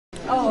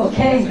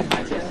Okay,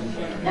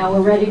 now we're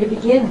ready to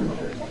begin.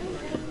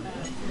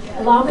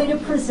 Allow me to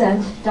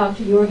present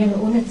Dr. Jürgen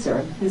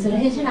Unitzer, who's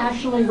an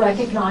internationally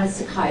recognized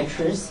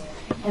psychiatrist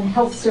and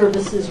health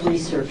services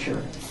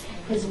researcher.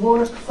 His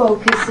work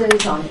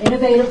focuses on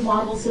innovative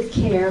models of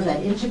care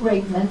that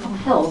integrate mental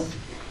health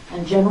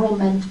and general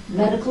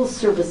medical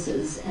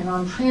services, and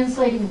on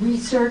translating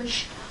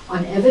research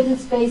on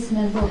evidence-based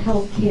mental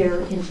health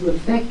care into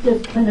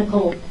effective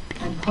clinical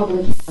and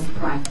public health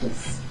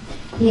practice.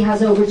 He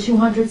has over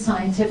 200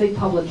 scientific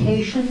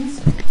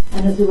publications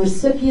and is the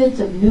recipient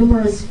of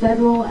numerous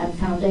federal and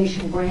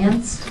foundation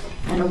grants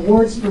and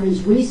awards for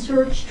his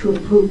research to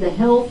improve the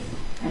health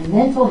and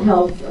mental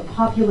health of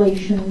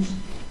populations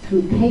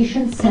through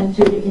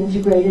patient-centered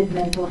integrated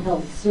mental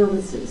health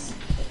services.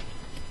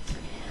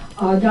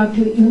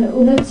 Dr.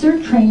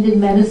 Unitzer trained in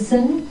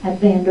medicine at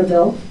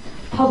Vanderbilt,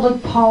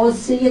 public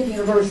policy at the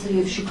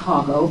University of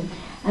Chicago,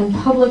 and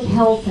public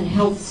health and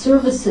health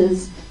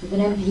services with an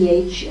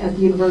MPH at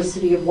the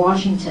University of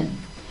Washington.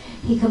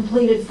 He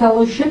completed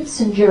fellowships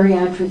in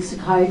geriatric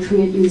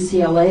psychiatry at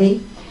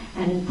UCLA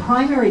and in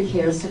primary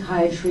care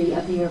psychiatry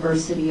at the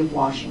University of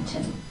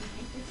Washington.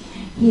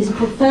 He is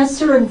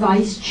professor and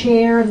vice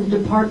chair in the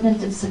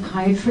Department of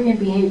Psychiatry and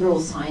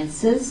Behavioral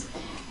Sciences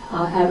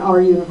at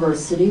our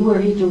university, where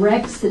he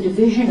directs the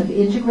Division of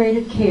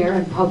Integrated Care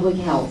and Public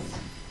Health.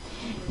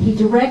 He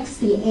directs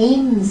the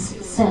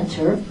AIMS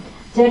Center,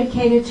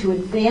 dedicated to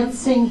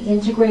advancing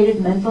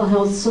integrated mental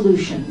health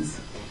solutions,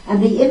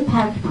 and the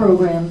IMPACT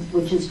program,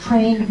 which has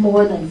trained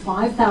more than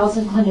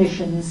 5,000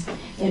 clinicians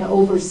in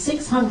over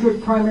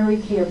 600 primary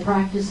care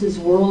practices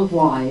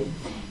worldwide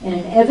in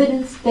an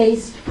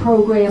evidence-based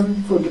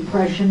program for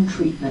depression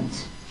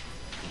treatment.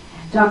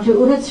 Dr.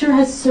 Unitzer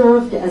has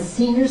served as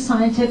senior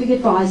scientific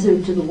advisor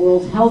to the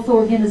World Health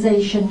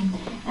Organization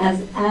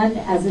and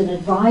as an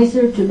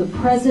advisor to the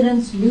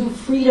President's New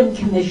Freedom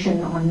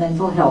Commission on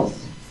Mental Health.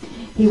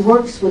 He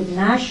works with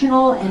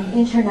national and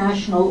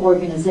international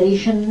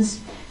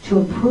organizations to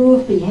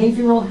improve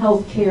behavioral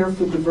health care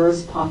for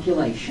diverse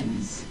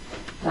populations.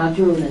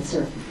 Dr.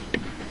 Unitzer.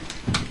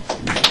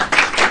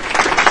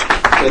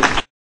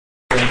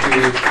 Thank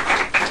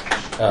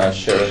you,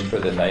 Sharon, for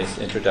the nice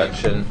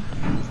introduction.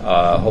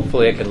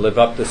 Hopefully I can live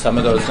up to some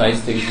of those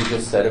nice things you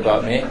just said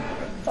about me.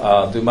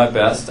 I'll do my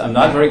best. I'm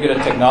not very good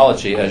at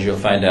technology, as you'll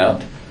find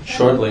out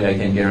shortly, I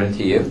can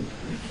guarantee you.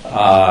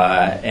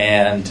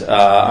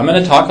 I'm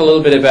going to talk a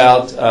little bit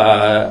about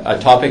a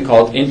topic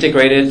called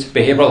integrated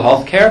behavioral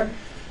health care.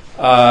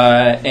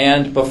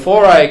 And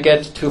before I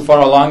get too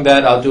far along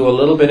that, I'll do a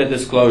little bit of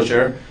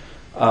disclosure.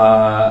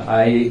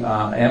 I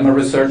am a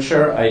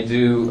researcher. I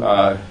do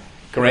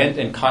grant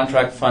and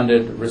contract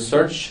funded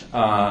research,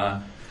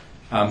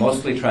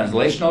 mostly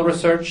translational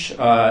research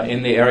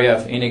in the area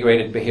of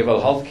integrated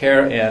behavioral health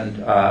care.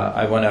 And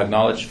I want to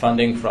acknowledge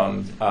funding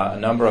from a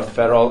number of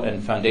federal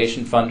and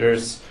foundation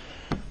funders.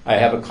 I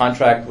have a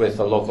contract with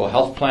the local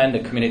health plan,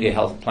 the Community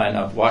Health Plan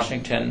of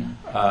Washington,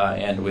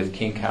 and with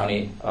King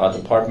County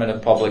Department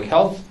of Public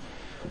Health.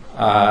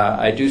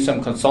 I do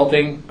some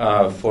consulting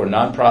for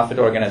nonprofit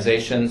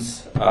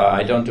organizations.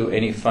 I don't do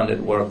any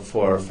funded work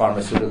for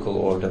pharmaceutical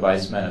or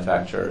device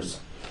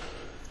manufacturers.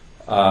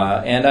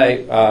 And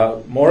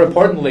I, more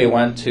importantly,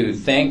 want to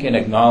thank and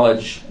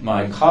acknowledge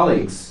my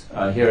colleagues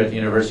here at the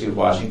University of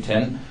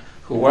Washington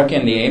who work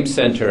in the AIMS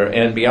Center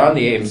and beyond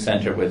the AIMS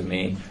Center with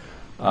me.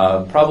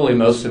 Probably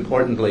most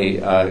importantly,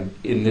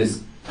 in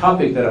this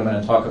topic that I'm going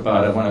to talk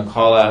about, I want to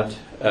call out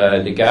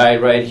the guy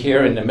right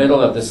here in the middle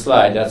of the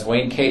slide. That's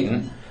Wayne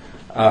Caton,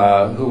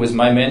 who was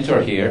my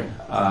mentor here.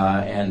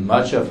 And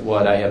much of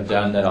what I have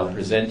done that I'll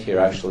present here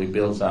actually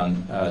builds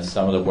on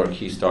some of the work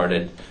he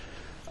started.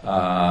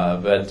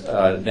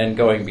 But then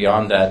going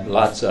beyond that,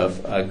 lots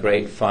of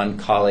great, fun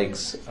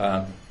colleagues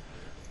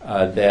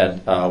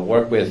that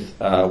work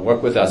with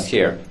us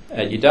here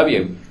at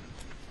UW.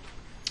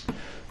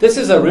 This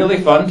is a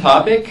really fun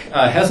topic.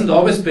 Hasn't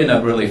always been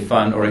a really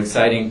fun or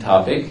exciting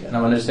topic, and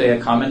I want to say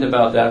a comment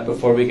about that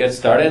before we get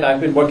started.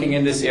 I've been working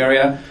in this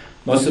area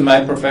most of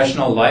my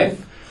professional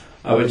life,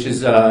 which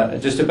is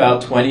just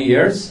about 20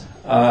 years.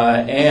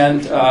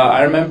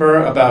 I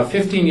remember about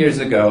 15 years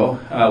ago,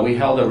 we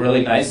held a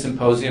really nice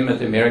symposium at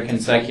the American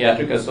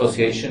Psychiatric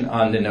Association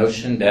on the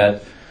notion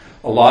that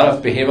a lot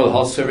of behavioral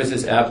health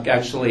services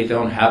actually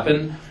don't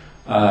happen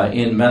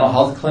in mental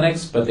health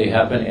clinics, but they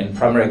happen in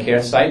primary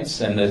care sites.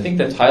 And I think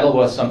the title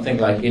was something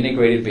like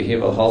Integrated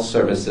Behavioral Health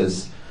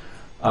Services.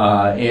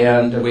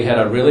 And we had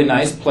a really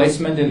nice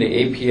placement in the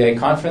APA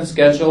conference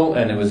schedule,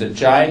 and it was a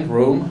giant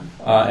room,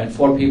 and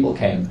 4 people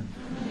came.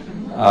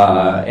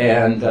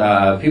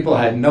 People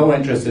had no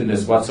interest in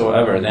this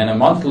whatsoever. Then a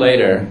month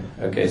later,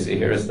 okay, see,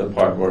 here's the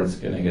part where it's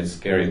going to get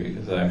scary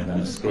because I'm going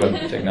to screw up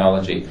the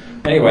technology.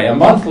 Anyway, a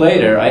month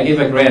later, I gave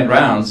a grand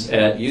rounds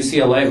at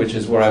UCLA, which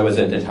is where I was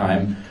at the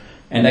time.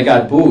 And I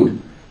got booed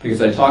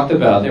because I talked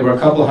about, there were a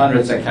couple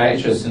hundred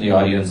psychiatrists in the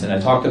audience, and I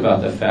talked about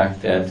the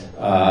fact that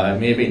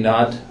maybe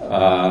not,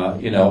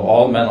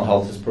 all mental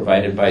health is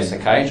provided by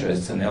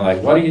psychiatrists. And they're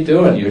like, what are you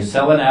doing? You're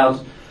selling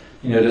out,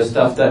 the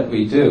stuff that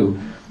we do.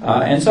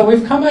 And so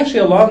we've come actually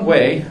a long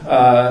way.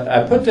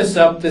 I put this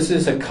up. This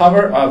is a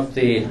cover of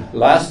the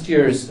last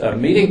year's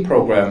meeting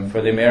program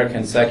for the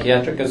American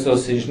Psychiatric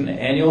Association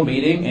annual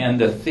meeting, and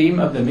the theme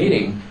of the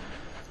meeting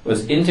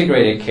was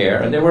integrated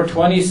care. And there were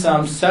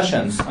 20-some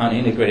sessions on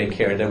integrated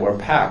care that were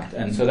packed.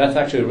 And so that's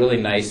actually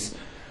really nice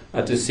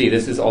to see.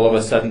 This has all of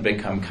a sudden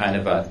become kind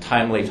of a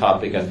timely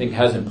topic. I think it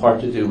has in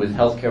part to do with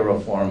healthcare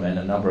reform and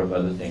a number of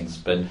other things.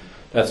 But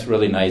that's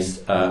really nice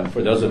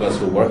for those of us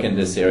who work in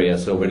this area,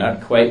 so we're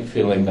not quite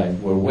feeling like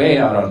we're way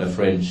out on the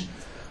fringe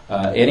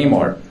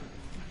anymore.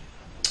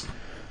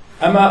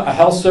 I'm a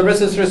health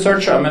services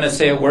researcher. I'm going to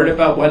say a word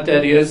about what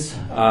that is.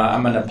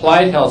 I'm an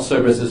applied health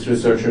services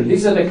researcher.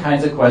 These are the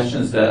kinds of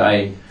questions that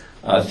I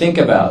think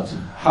about.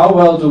 How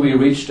well do we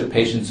reach the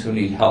patients who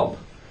need help?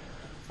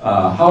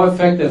 How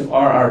effective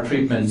are our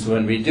treatments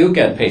when we do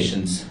get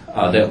patients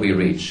that we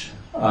reach?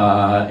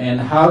 And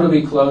how do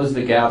we close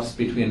the gaps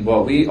between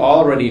what we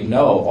already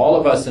know, all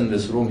of us in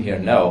this room here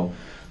know,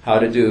 how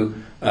to do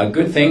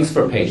good things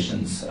for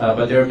patients.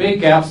 But there are big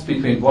gaps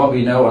between what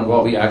we know and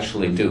what we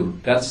actually do.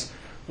 That's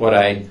what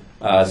I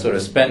sort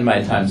of spend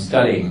my time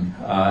studying.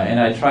 And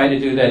I try to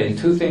do that in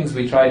two things.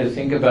 We try to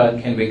think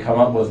about, can we come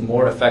up with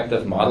more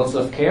effective models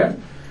of care?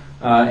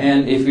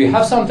 And if we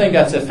have something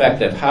that's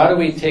effective, how do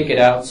we take it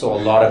out so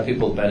a lot of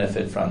people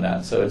benefit from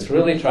that? So it's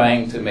really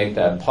trying to make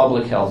that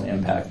public health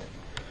impact.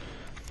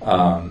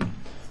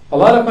 A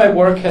lot of my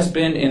work has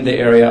been in the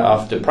area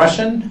of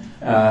depression.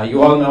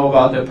 You all know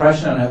about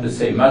depression. I don't have to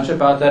say much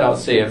about that. I'll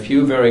say a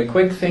few very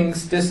quick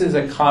things. This is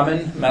a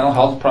common mental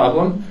health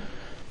problem.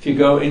 If you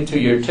go into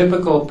your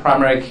typical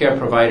primary care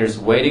provider's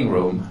waiting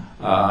room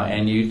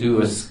and you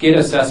do a skid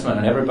assessment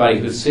on everybody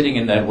who's sitting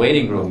in that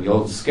waiting room,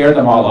 you'll scare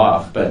them all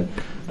off. But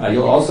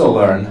you'll also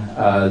learn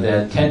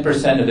that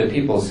 10% of the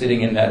people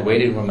sitting in that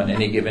waiting room on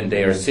any given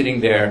day are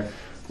sitting there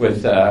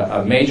with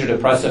a major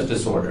depressive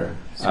disorder.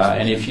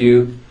 And if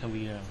you... Can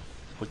we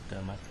put the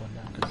microphone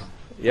down?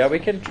 Yeah, we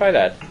can try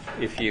that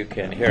if you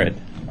can hear it.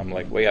 I'm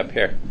like way up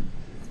here.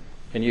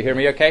 Can you hear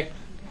me okay?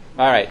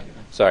 All right.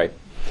 Sorry.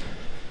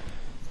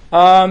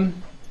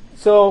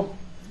 So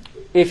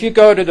if you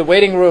go to the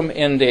waiting room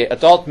in the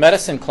adult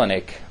medicine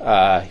clinic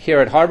here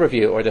at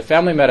Harborview or the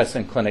family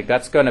medicine clinic,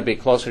 that's going to be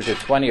closer to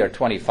 20 or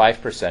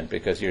 25%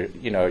 because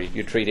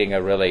you're treating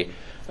a really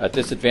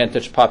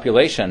disadvantaged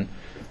population.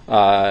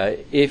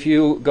 If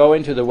you go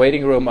into the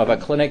waiting room of a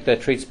clinic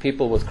that treats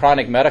people with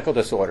chronic medical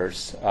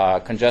disorders,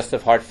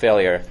 congestive heart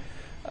failure,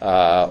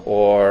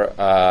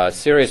 or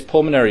serious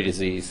pulmonary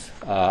disease,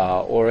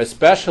 or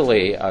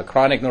especially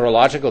chronic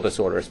neurological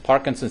disorders,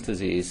 Parkinson's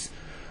disease,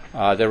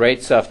 the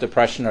rates of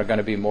depression are going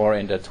to be more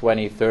in the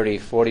 20, 30,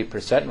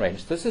 40%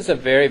 range. This is a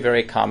very,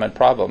 very common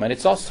problem, and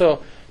it's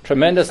also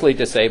tremendously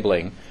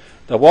disabling.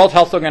 The World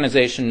Health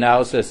Organization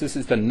now says this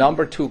is the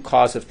 #2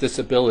 cause of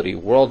disability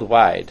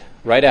worldwide,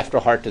 right after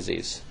heart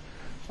disease.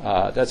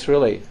 That's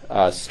really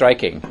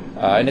striking,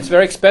 and it's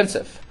very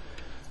expensive.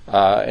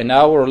 And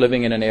now we're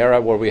living in an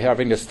era where we're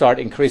having to start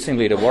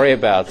increasingly to worry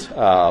about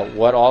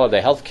what all of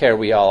the health care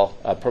we all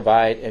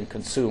provide and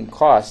consume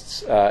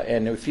costs.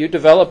 And if you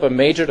develop a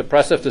major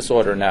depressive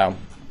disorder now,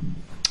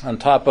 on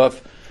top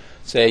of,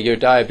 say, your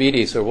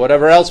diabetes or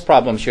whatever else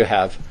problems you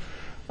have,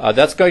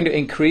 that's going to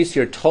increase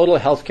your total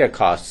healthcare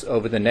costs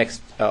over the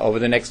next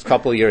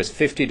couple of years,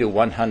 50 to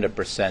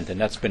 100%, and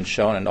that's been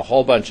shown in a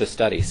whole bunch of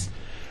studies.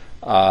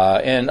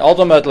 And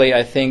ultimately,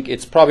 I think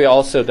it's probably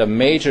also the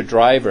major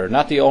driver,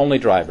 not the only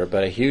driver,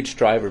 but a huge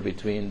driver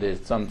between the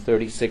some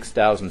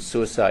 36,000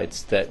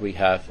 suicides that we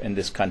have in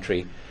this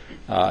country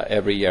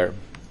every year.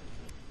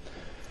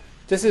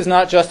 This is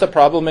not just a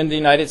problem in the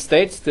United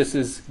States. This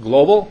is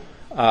global.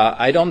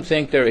 I don't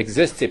think there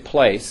exists a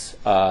place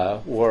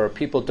where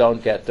people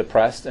don't get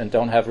depressed and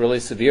don't have really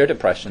severe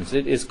depressions.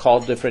 It is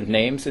called different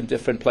names in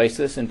different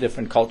places, in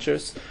different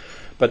cultures.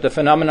 But the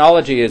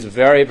phenomenology is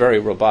very, very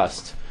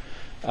robust.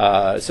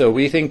 So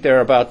we think there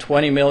are about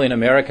 20 million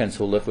Americans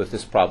who live with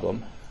this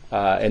problem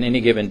in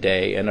any given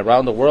day. And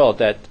around the world,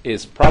 that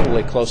is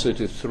probably closer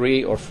to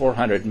 300 or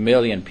 400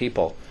 million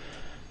people.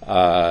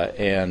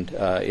 And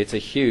it's a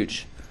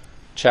huge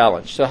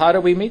challenge. So how do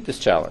we meet this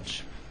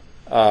challenge?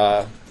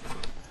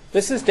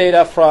 This is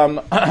data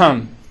from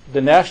the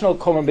National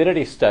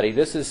Comorbidity Study.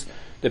 This is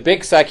the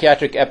big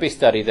psychiatric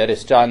epi-study that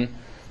is done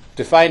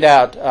to find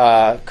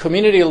out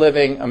community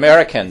living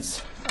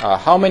Americans,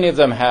 how many of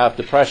them have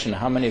depression,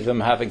 how many of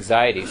them have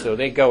anxiety. So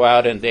they go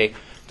out and they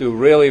do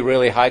really,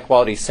 really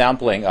high-quality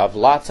sampling of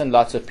lots and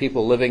lots of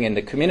people living in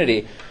the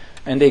community,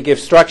 and they give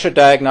structured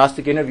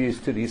diagnostic interviews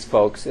to these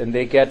folks, and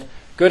they get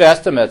good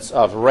estimates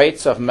of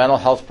rates of mental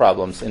health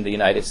problems in the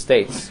United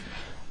States.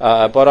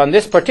 But on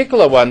this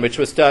particular one, which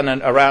was done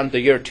around the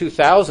year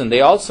 2000,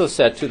 they also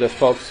said to the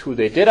folks who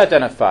they did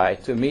identify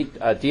to meet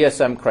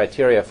DSM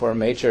criteria for a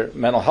major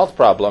mental health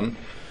problem,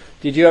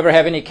 did you ever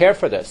have any care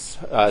for this?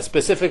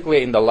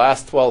 Specifically in the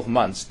last 12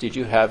 months, did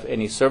you have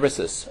any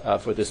services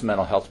for this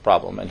mental health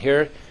problem? And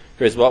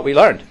here's what we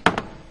learned.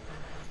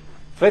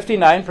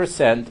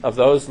 59% of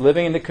those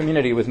living in the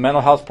community with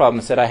mental health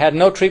problems said, I had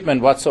no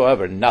treatment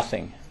whatsoever,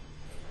 nothing.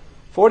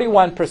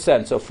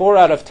 41%, so 4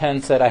 out of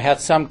 10 said I had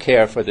some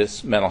care for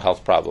this mental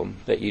health problem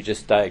that you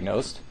just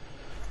diagnosed.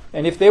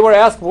 And if they were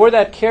asked where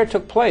that care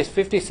took place,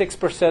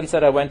 56%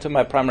 said I went to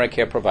my primary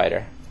care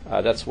provider.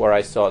 That's where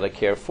I saw the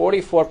care.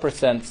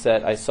 44%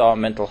 said I saw a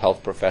mental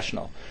health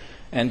professional.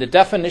 And the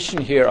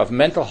definition here of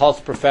mental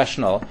health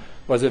professional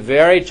was a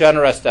very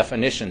generous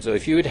definition. So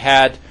if you had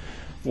had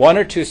 1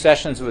 or 2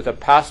 sessions with a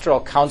pastoral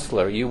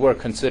counselor, you were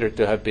considered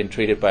to have been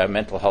treated by a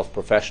mental health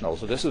professional.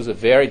 So this was a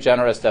very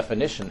generous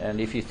definition. And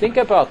if you think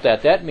about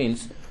that, that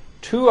means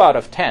 2 out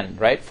of 10,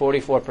 right?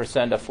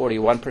 44% of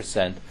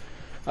 41%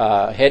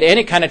 had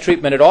any kind of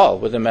treatment at all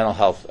with a mental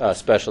health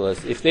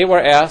specialist. If they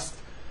were asked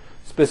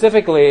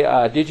specifically,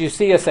 did you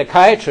see a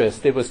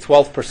psychiatrist, it was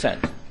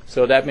 12%.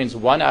 So that means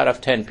 1 out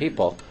of 10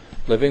 people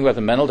living with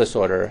a mental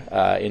disorder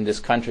in this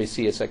country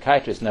see a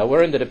psychiatrist. Now,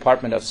 we're in the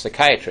Department of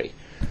Psychiatry.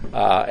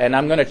 And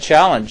I'm going to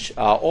challenge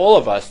all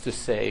of us to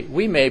say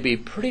we may be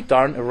pretty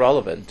darn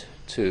irrelevant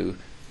to,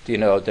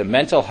 the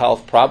mental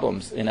health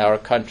problems in our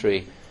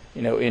country,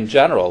 in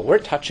general. We're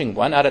touching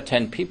 1 out of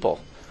 10 people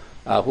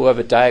who have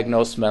a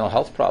diagnosed mental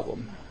health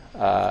problem.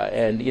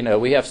 And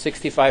we have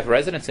 65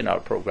 residents in our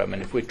program.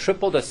 And if we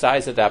triple the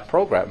size of that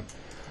program,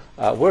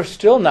 we're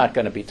still not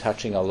going to be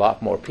touching a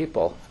lot more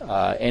people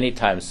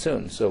anytime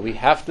soon. So we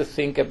have to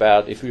think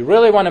about, if we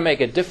really want to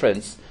make a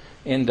difference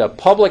in the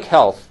public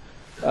health,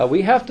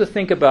 we have to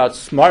think about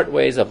smart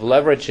ways of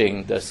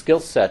leveraging the skill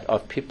set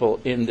of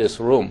people in this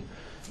room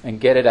and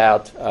get it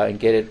out and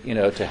get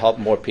it, to help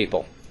more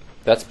people.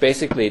 That's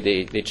basically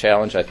the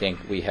challenge I think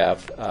we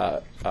have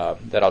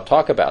that I'll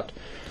talk about.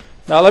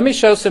 Now let me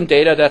show some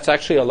data that's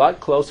actually a lot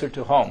closer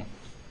to home.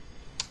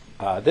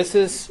 This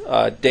is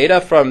data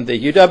from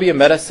the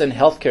UW-Medicine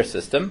healthcare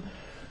system.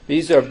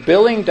 These are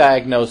billing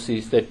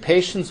diagnoses that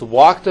patients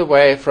walked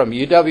away from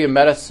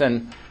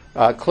UW-Medicine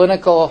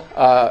clinical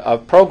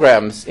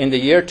programs in the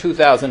year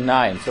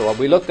 2009. So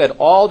we looked at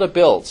all the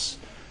bills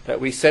that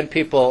we sent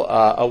people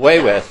away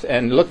with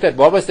and looked at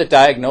what was the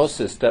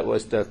diagnosis that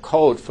was the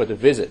code for the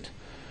visit.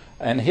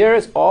 And here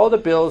is all the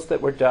bills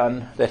that were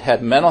done that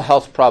had mental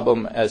health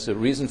problem as a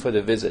reason for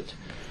the visit.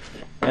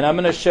 And I'm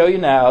going to show you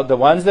now the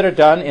ones that are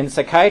done in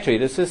psychiatry.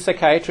 This is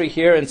psychiatry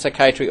here and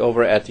psychiatry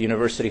over at the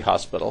University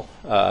Hospital.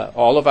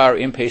 All of our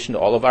inpatient,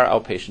 all of our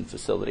outpatient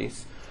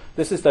facilities.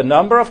 This is the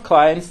number of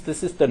clients.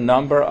 This is the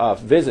number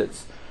of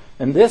visits.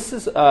 And this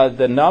is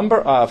the number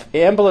of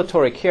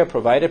ambulatory care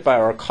provided by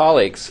our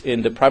colleagues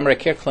in the primary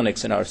care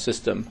clinics in our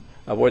system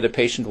where the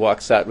patient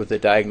walks out with the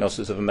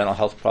diagnosis of a mental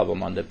health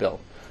problem on the bill.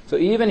 So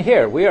even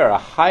here, we are a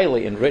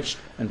highly enriched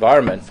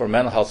environment for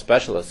mental health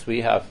specialists. We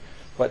have,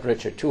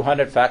 Richard,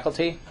 200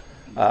 faculty.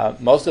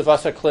 Most of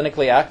us are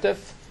clinically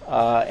active.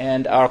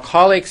 And our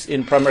colleagues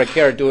in primary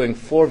care are doing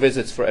 4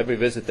 visits for every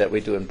visit that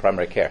we do in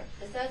primary care.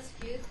 Is that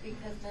skewed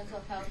because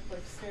mental health, which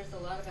cares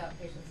a lot about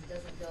patients,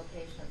 doesn't bill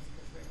patients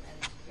because we're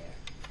managed care?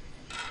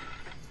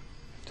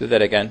 Do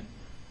that again.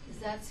 Is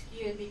that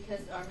skewed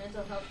because our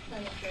mental health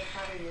clinic that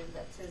hired you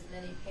that says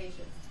many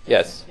patients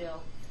Yes.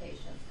 bill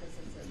patients because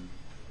it's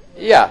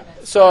a Yeah,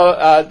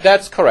 so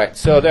that's correct.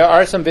 So there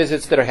are some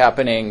visits that are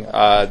happening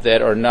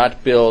that are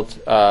not billed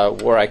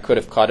where I could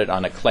have caught it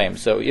on a claim.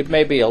 So it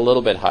may be a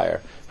little bit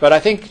higher. But I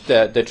think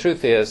the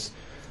truth is,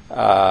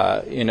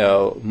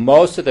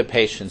 most of the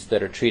patients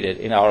that are treated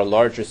in our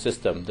larger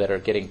system that are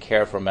getting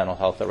care for mental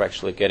health are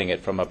actually getting it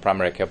from a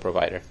primary care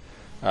provider,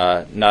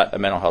 not a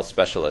mental health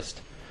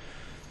specialist.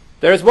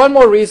 There's one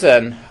more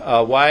reason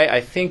why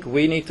I think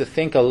we need to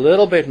think a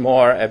little bit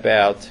more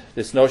about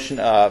this notion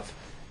of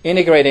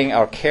integrating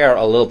our care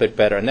a little bit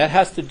better. And that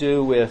has to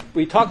do with,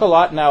 we talk a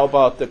lot now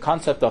about the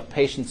concept of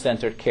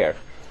patient-centered care.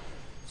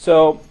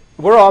 So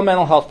we're all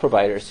mental health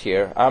providers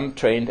here. I'm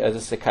trained as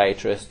a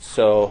psychiatrist.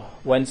 So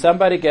when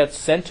somebody gets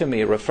sent to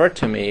me, referred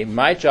to me,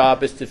 my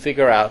job is to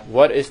figure out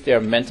what is their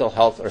mental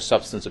health or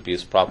substance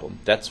abuse problem.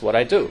 That's what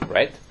I do,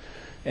 right?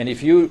 And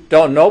if you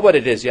don't know what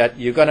it is yet,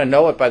 you're going to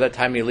know it by the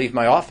time you leave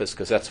my office,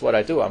 because that's what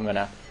I do.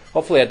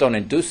 Hopefully I don't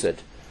induce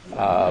it,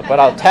 but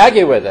I'll tag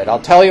you with it. I'll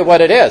tell you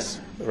what it is,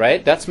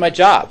 right? That's my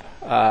job.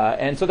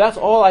 And so that's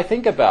all I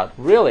think about,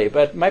 really.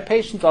 But my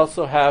patients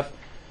also have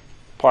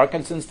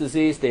Parkinson's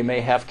disease. They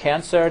may have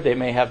cancer. They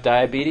may have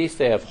diabetes.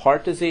 They have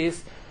heart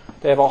disease.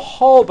 They have a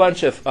whole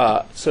bunch of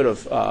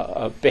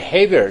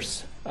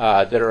behaviors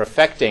that are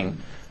affecting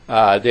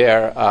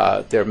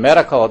their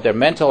medical, their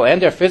mental,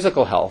 and their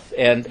physical health.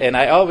 And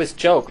I always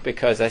joke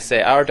because I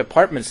say our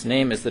department's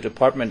name is the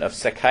Department of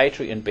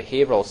Psychiatry and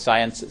Behavioral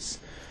Sciences.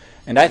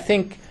 And I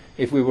think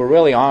if we were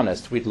really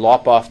honest, we'd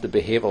lop off the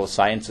behavioral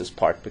sciences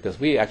part because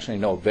we actually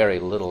know very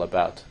little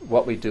about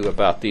what we do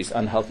about these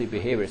unhealthy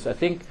behaviors. I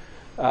think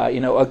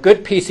a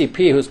good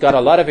PCP who's got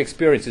a lot of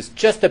experience is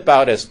just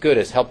about as good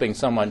as helping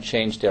someone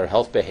change their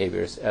health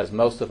behaviors as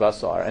most of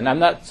us are. And I'm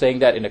not saying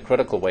that in a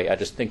critical way. I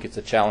just think it's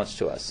a challenge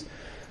to us.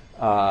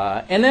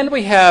 And then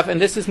we have,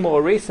 and this is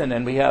more recent,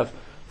 and we have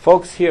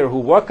folks here who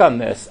work on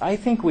this. I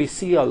think we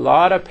see a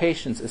lot of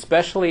patients,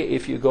 especially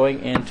if you're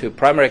going into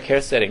primary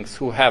care settings,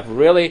 who have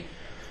really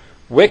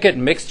wicked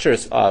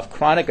mixtures of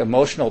chronic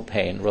emotional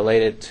pain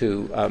related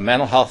to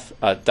mental health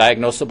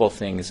diagnosable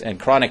things and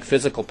chronic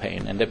physical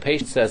pain. And the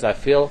patient says, I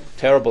feel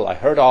terrible, I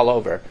hurt all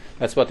over.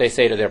 That's what they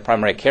say to their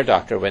primary care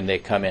doctor when they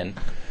come in.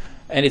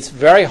 And it's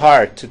very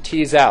hard to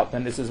tease out,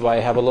 and this is why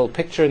I have a little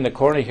picture in the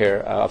corner here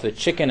of the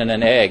chicken and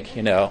an egg,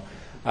 is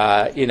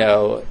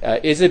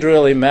it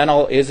really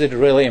mental, is it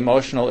really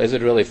emotional, is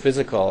it really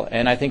physical?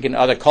 And I think in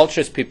other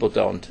cultures people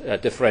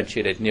don't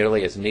differentiate it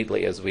nearly as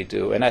neatly as we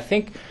do. And I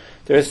think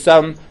there's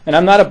some, and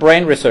I'm not a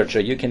brain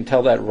researcher, you can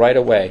tell that right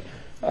away,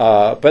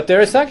 but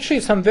there is actually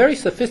some very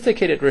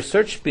sophisticated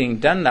research being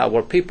done now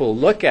where people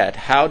look at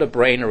how the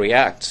brain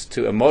reacts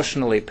to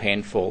emotionally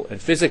painful and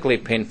physically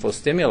painful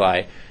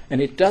stimuli, and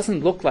it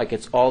doesn't look like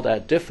it's all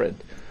that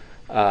different.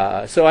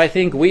 So I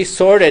think we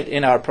sort it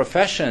in our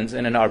professions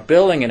and in our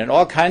billing and in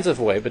all kinds of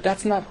ways, but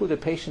that's not who the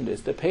patient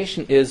is. The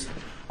patient is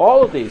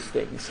all of these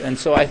things. And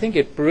so I think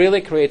it really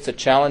creates a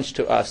challenge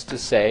to us to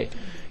say,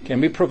 can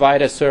we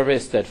provide a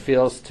service that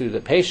feels to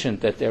the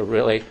patient that they're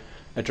really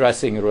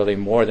addressing really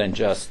more than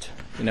just,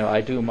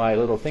 I do my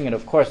little thing. And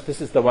of course, this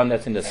is the one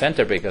that's in the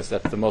center because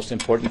that's the most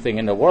important thing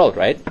in the world,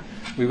 right?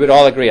 We would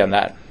all agree on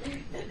that.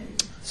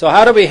 So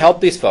how do we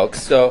help these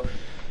folks? So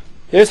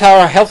here's how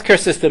our healthcare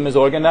system is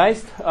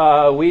organized.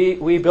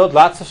 We build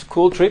lots of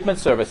cool treatment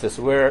services.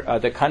 We're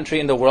the country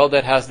in the world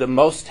that has the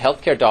most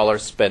healthcare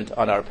dollars spent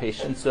on our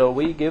patients. So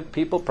we give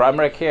people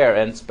primary care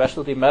and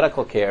specialty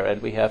medical care, and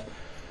we have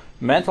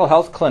mental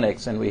health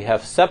clinics, and we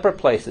have separate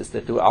places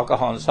that do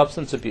alcohol and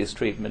substance abuse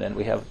treatment, and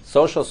we have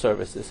social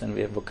services, and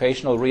we have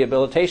vocational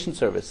rehabilitation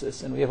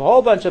services, and we have a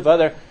whole bunch of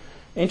other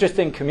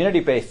interesting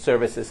community-based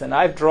services. And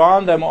I've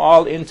drawn them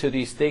all into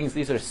these things.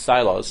 These are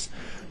silos.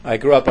 I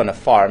grew up on a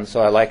farm,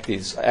 so I like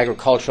these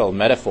agricultural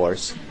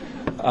metaphors.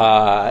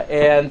 The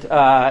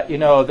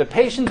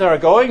patients are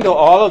going to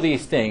all of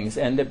these things,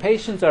 and the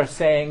patients are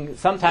saying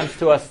sometimes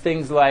to us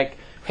things like,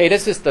 hey,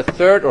 this is the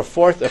third or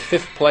fourth or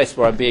fifth place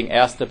where I'm being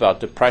asked about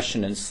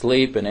depression and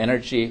sleep and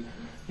energy.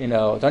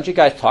 Don't you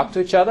guys talk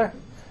to each other?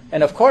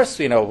 And of course,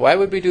 why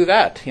would we do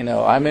that?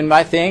 I'm in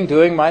my thing,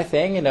 doing my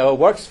thing, it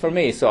works for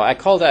me. So I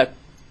call that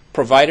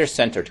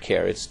provider-centered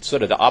care. It's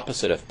sort of the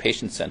opposite of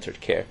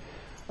patient-centered care.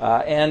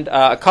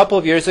 A couple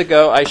of years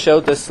ago, I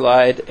showed this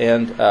slide,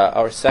 and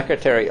our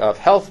Secretary of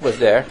Health was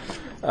there,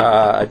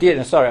 our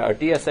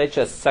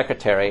DSHS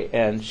Secretary,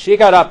 and she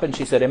got up and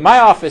she said, in my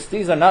office,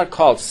 these are not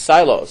called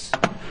silos.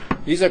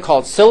 These are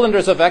called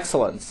cylinders of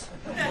excellence.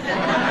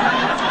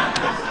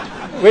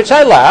 Which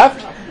I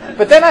laughed,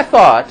 but then I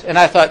thought,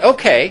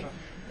 okay,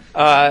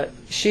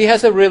 she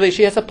has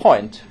a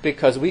point,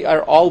 because we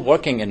are all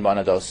working in one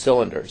of those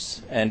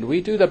cylinders, and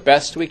we do the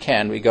best we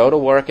can. We go to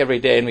work every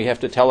day, and we have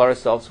to tell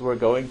ourselves we're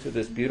going to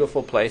this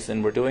beautiful place,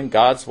 and we're doing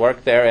God's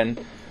work there,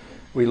 and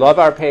we love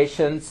our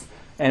patients,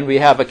 and we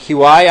have a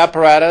QI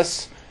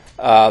apparatus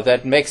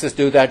that makes us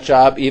do that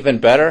job even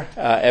better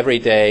every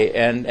day,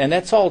 and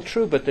that's all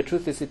true, but the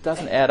truth is it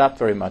doesn't add up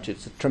very much.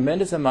 It's a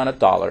tremendous amount of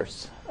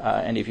dollars.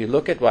 And if you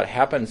look at what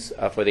happens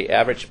for the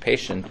average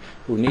patient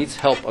who needs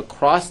help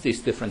across these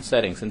different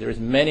settings, and there's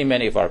many,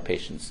 many of our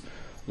patients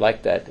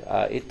like that,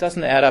 it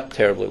doesn't add up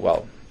terribly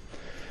well.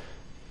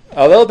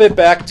 A little bit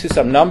back to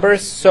some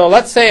numbers. So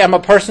let's say I'm a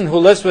person who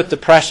lives with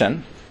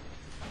depression.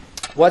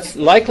 What's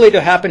likely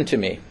to happen to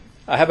me?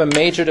 I have a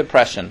major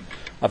depression.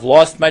 I've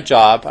lost my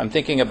job. I'm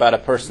thinking about a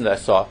person that I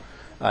saw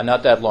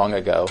not that long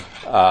ago.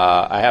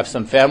 I have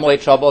some family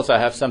troubles. I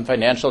have some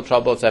financial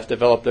troubles. I've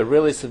developed a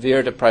really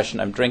severe depression.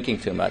 I'm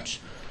drinking too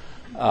much.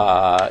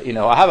 I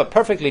have a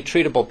perfectly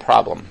treatable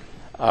problem.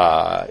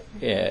 Now,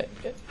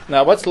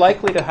 what's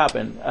likely to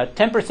happen? A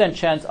 10%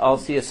 chance I'll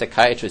see a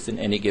psychiatrist in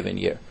any given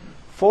year.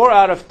 4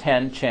 out of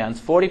 10 chance,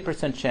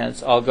 40%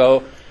 chance I'll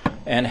go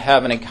and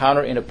have an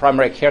encounter in a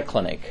primary care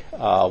clinic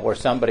where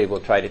somebody will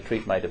try to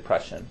treat my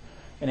depression.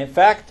 And in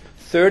fact,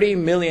 30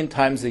 million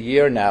times a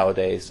year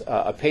nowadays,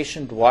 a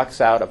patient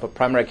walks out of a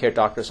primary care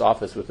doctor's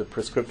office with a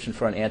prescription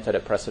for an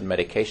antidepressant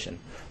medication.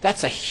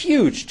 That's a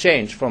huge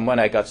change from when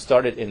I got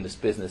started in this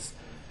business,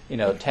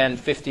 10,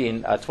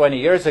 15, 20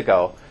 years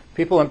ago.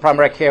 People in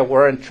primary care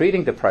weren't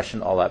treating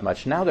depression all that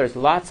much. Now there's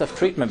lots of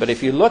treatment, but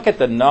if you look at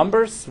the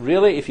numbers,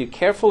 really, if you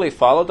carefully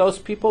follow those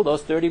people,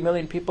 those 30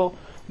 million people,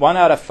 1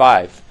 out of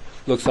 5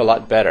 looks a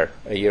lot better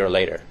a year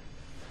later.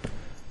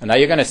 And now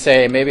you're going to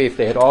say maybe if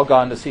they had all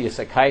gone to see a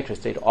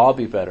psychiatrist, they'd all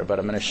be better. But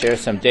I'm going to share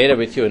some data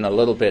with you in a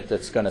little bit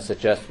that's going to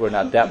suggest we're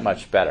not that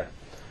much better.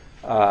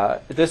 I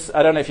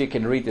don't know if you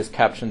can read this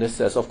caption. This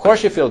says, of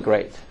course you feel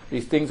great.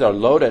 These things are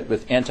loaded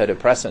with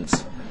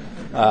antidepressants.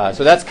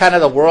 So that's kind of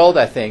the world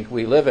I think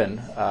we live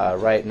in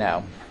right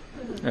now.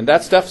 And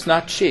that stuff's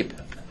not cheap.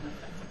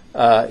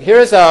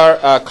 Here's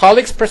our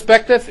colleagues'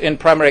 perspective in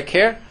primary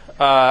care.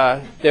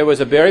 There was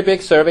a very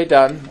big survey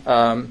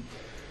done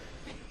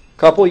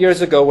couple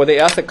years ago where they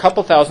asked a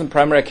couple thousand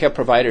primary care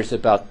providers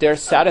about their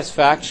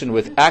satisfaction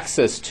with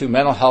access to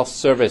mental health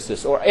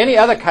services or any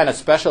other kind of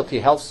specialty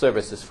health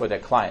services for their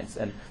clients.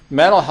 And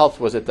mental health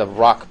was at the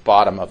rock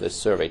bottom of this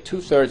survey.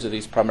 2/3 of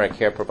these primary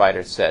care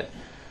providers said,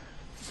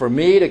 for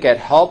me to get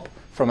help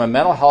from a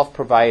mental health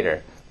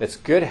provider that's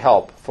good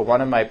help for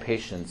one of my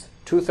patients,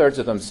 2/3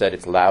 of them said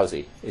it's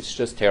lousy. It's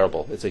just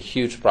terrible. It's a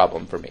huge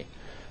problem for me.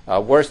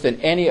 Worse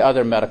than any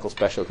other medical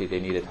specialty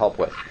they needed help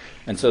with.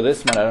 And so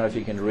this one, I don't know if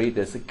you can read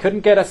this, it couldn't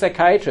get a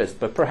psychiatrist,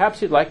 but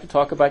perhaps you'd like to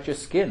talk about your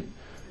skin.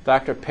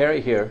 Dr. Perry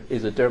here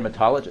is a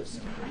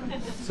dermatologist.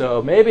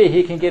 So maybe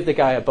he can give the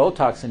guy a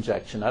Botox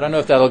injection. I don't know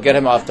if that'll get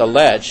him off the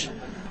ledge.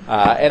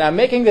 And I'm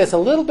making this a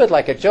little bit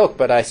like a joke,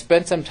 but I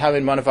spent some time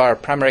in one of our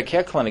primary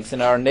care clinics,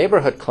 in our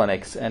neighborhood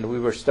clinics, and we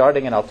were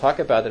starting, and I'll talk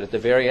about it at the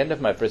very end of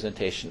my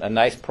presentation, a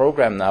nice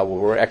program now where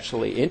we're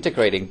actually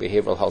integrating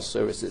behavioral health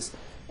services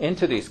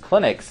into these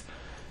clinics.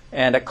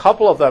 And a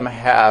couple of them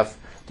have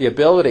the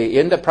ability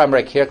in the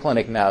primary care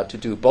clinic now to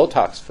do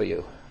Botox for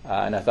you.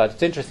 And I thought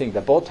it's interesting,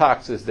 the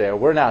Botox is there,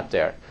 we're not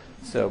there.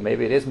 So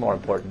maybe it is more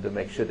important to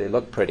make sure they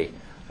look pretty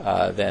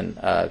than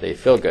they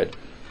feel good.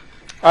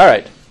 All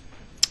right.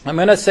 I'm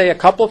going to say a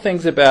couple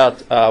things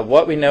about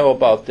what we know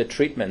about the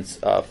treatments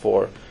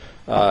for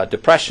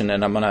depression,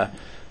 and I'm going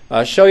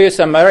to show you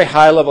some very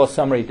high-level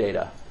summary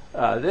data.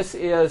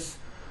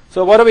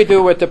 So what do we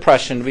do with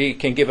depression? We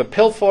can give a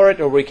pill for it,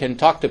 or we can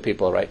talk to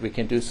people, right? We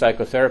can do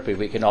psychotherapy.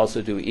 We can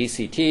also do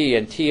ECT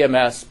and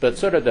TMS, but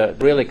sort of the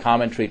really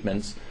common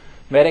treatments.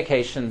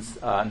 Medications,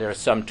 there are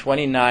some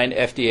 29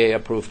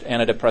 FDA-approved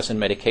antidepressant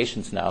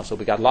medications now, so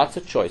we got lots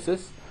of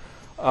choices.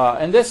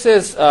 And this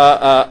is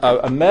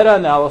a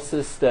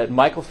meta-analysis that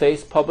Michael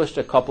Thays published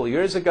a couple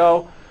years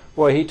ago,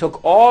 where he took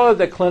all of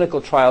the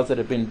clinical trials that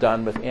have been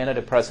done with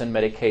antidepressant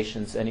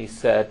medications, and he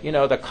said, you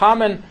know, the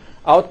common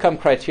outcome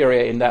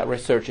criteria in that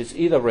research is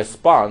either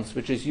response,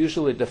 which is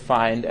usually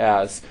defined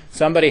as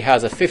somebody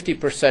has a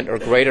 50% or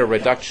greater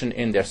reduction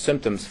in their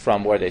symptoms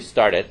from where they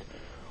started,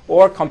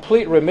 or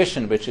complete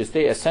remission, which is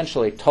they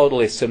essentially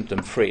totally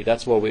symptom-free.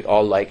 That's where we'd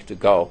all like to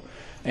go.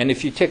 And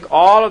if you take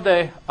all of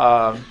the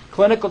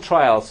clinical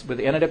trials with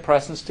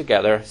antidepressants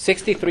together,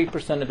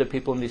 63% of the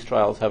people in these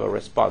trials have a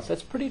response.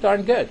 That's pretty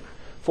darn good.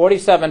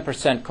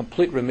 47%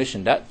 complete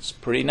remission. That's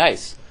pretty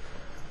nice.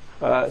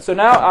 So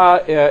now,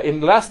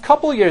 in the last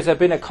couple of years, there have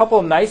been a couple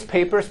of nice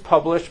papers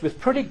published with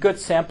pretty good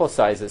sample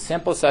sizes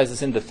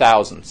in the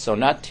thousands, so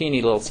not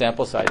teeny little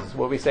sample sizes,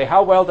 where we say,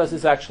 how well does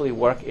this actually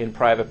work in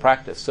private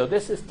practice? So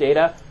this is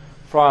data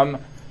from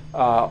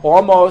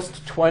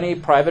almost 20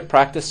 private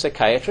practice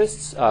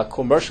psychiatrists,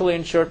 commercially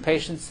insured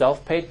patients,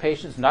 self-paid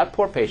patients, not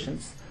poor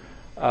patients,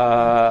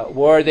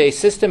 where they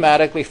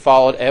systematically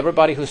followed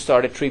everybody who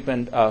started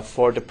treatment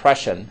for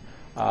depression.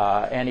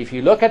 And if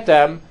you look at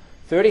them,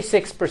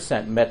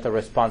 36% met the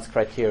response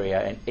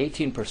criteria and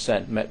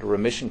 18% met the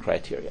remission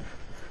criteria.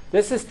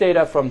 This is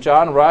data from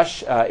John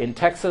Rush in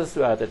Texas,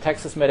 the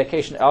Texas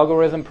Medication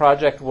Algorithm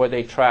Project, where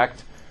they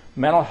tracked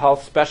mental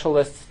health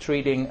specialists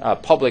treating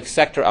public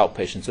sector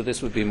outpatients. So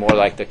this would be more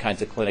like the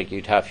kinds of clinic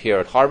you'd have here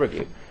at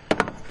Harborview.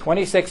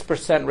 26%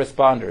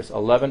 responders,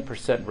 11%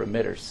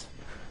 remitters.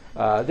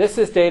 This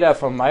is data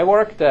from my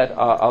work that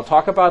I'll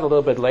talk about a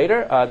little bit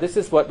later. This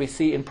is what we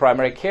see in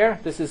primary care.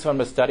 This is from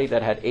a study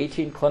that had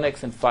 18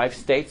 clinics in 5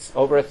 states,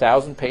 over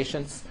 1,000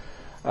 patients.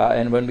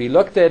 And when we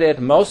looked at it,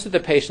 most of the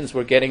patients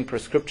were getting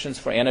prescriptions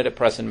for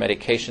antidepressant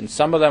medication.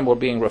 Some of them were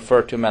being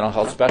referred to mental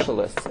health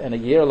specialists. And a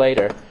year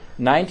later,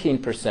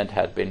 19%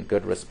 had been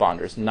good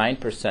responders.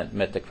 9%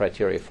 met the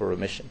criteria for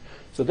remission.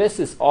 So this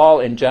is all,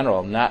 in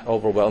general, not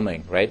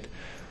overwhelming, right?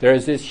 There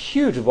is this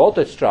huge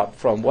voltage drop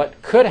from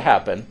what could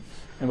happen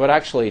and what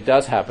actually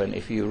does happen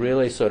if you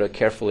really sort of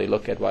carefully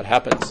look at what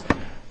happens.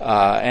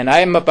 And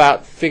I'm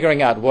about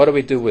figuring out what do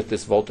we do with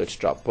this voltage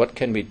drop? What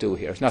can we do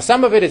here? Now,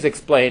 some of it is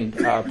explained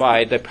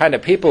by the kind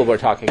of people we're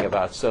talking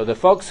about. So the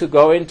folks who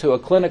go into a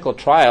clinical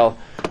trial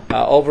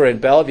over in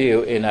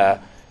Bellevue in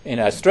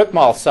a strip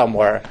mall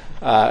somewhere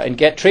and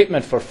get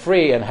treatment for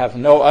free and have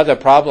no other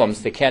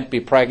problems. They can't be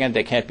pregnant.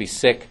 They can't be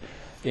sick.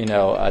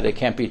 They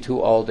can't be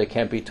too old. They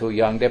can't be too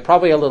young. They're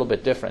probably a little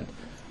bit different.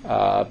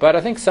 But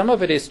I think some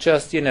of it is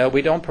just,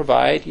 we don't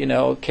provide,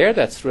 care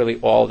that's really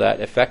all that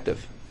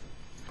effective.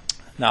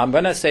 Now, I'm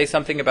going to say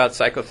something about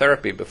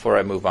psychotherapy before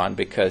I move on,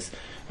 because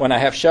when I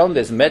have shown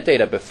this med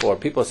data before,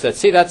 people said,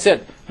 see, that's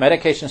it.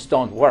 Medications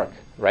don't work,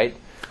 right?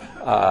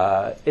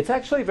 It's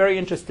actually very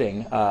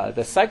interesting.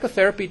 The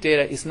psychotherapy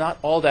data is not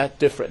all that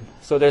different.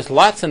 So there's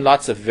lots and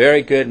lots of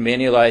very good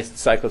manualized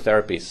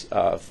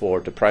psychotherapies for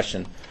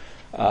depression.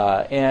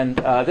 And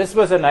this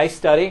was a nice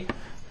study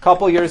a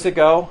couple years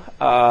ago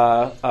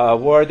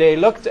where they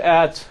looked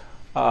at,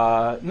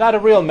 not a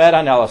real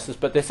meta-analysis,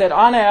 but they said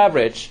on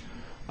average,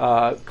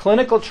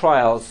 clinical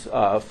trials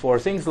for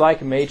things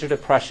like major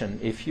depression,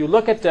 if you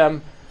look at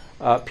them,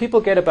 people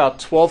get about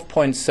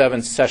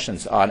 12.7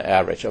 sessions on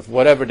average of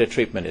whatever the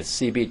treatment is,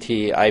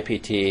 CBT,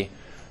 IPT,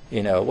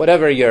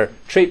 whatever your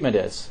treatment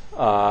is.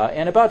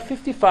 And about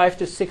 55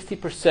 to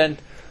 60%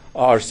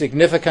 are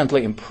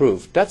significantly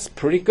improved. That's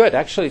pretty good.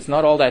 Actually, it's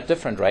not all that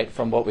different, right,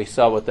 from what we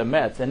saw with the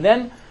meds. And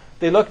then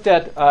they looked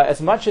at,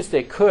 as much as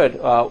they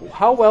could,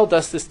 how well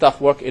does this stuff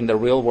work in the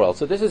real world?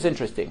 So this is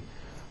interesting.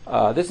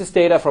 This is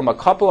data from a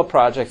couple of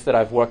projects that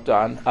I've worked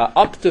on.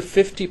 Up to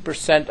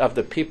 50% of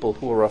the people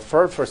who were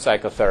referred for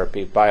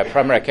psychotherapy by a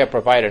primary care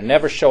provider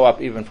never show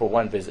up even for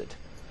one visit.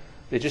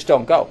 They just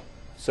don't go.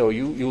 So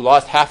you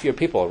lost half your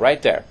people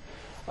right there.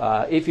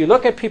 If you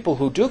look at people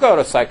who do go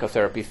to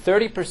psychotherapy,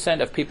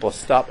 30% of people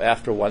stop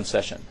after one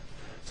session.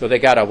 So they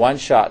got a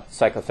one-shot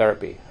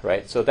psychotherapy,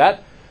 right? So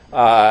that,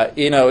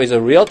 is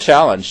a real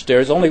challenge.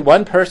 There's only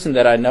one person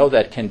that I know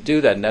that can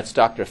do that, and that's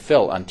Dr.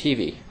 Phil on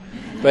TV.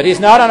 But he's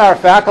not on our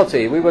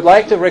faculty. We would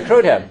like to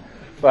recruit him,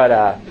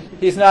 but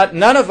he's not.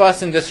 None of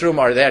us in this room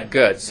are that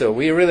good, so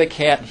we really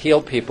can't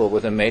heal people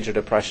with a major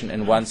depression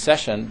in one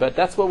session, but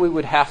that's what we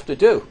would have to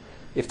do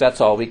if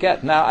that's all we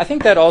get. Now, I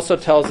think that also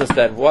tells us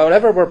that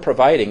whatever we're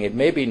providing, it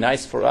may be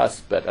nice for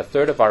us, but a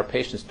third of our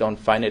patients don't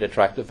find it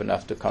attractive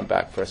enough to come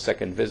back for a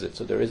second visit,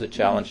 so there is a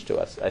challenge to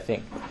us, I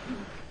think.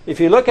 If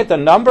you look at the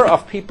number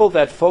of people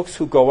that folks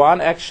who go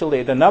on,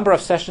 actually, the number of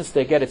sessions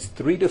they get, it's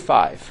 3 to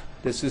 5.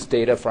 This is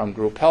data from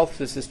Group Health.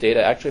 This is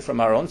data actually from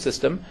our own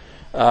system.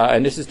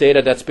 And this is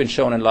data that's been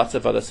shown in lots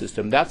of other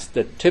systems. That's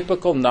the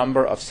typical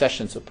number of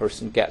sessions a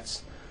person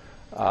gets.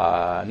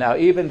 Now,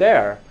 even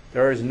there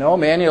is no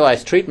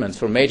manualized treatments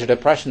for major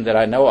depression that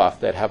I know of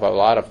that have a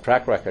lot of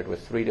track record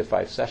with 3 to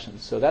 5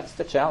 sessions. So that's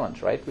the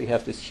challenge, right? We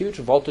have this huge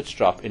voltage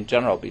drop in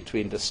general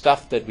between the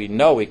stuff that we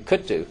know we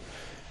could do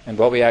and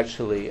what we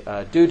actually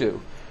do.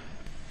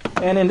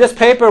 And in this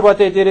paper, what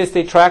they did is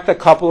they tracked a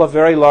couple of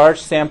very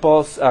large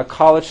samples,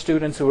 college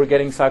students who were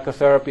getting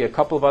psychotherapy, a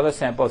couple of other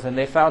samples, and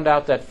they found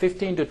out that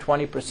 15 to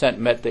 20%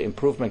 met the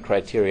improvement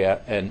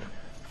criteria, and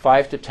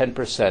 5 to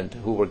 10%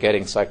 who were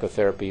getting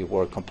psychotherapy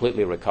were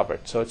completely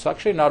recovered. So it's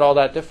actually not all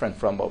that different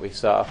from what we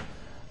saw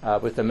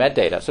with the med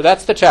data. So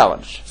that's the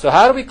challenge. So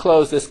how do we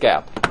close this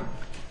gap?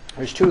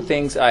 There's 2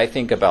 things I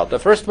think about. The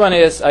first one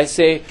is I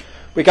say,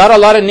 we got a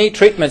lot of neat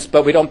treatments,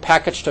 but we don't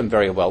package them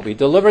very well. We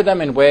deliver them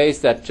in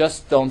ways that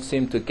just don't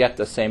seem to get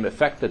the same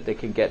effect that they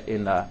can get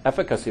in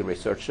efficacy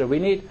research. So we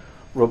need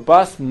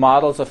robust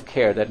models of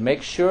care that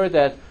make sure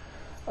that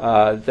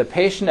the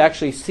patient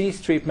actually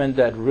sees treatment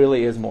that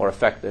really is more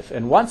effective.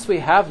 And once we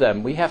have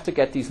them, we have to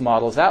get these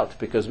models out,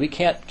 because we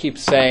can't keep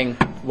saying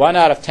 1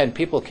 out of 10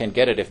 people can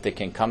get it if they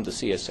can come to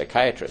see a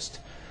psychiatrist.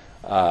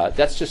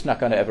 That's just not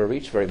going to ever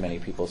reach very many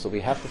people. So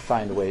we have to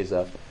find ways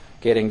of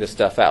getting the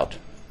stuff out.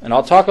 And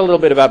I'll talk a little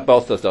bit about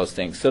both of those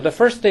things. So the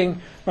first thing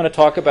I'm going to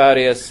talk about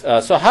is,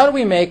 so how do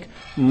we make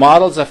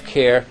models of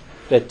care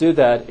that do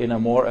that in a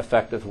more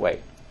effective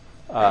way?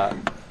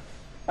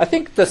 I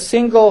think the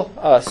single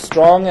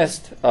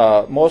strongest,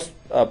 most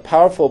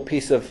powerful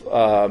piece of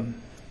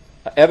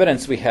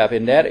evidence we have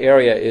in that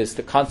area is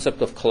the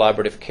concept of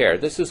collaborative care.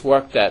 This is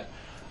work that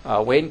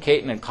Wayne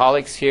Caton and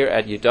colleagues here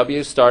at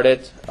UW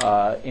started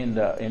in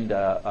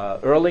the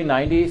early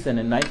 90s, and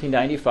in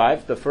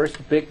 1995, the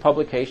first big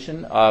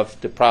publication of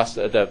the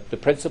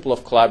principle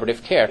of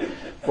collaborative care,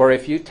 where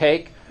if you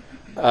take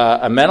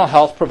a mental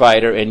health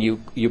provider and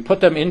you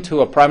put them into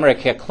a primary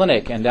care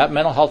clinic, and that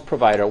mental health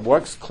provider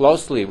works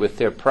closely with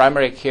their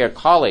primary care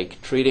colleague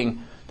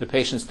treating the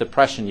patient's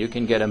depression, you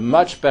can get a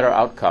much better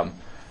outcome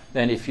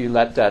than if you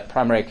let that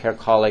primary care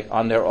colleague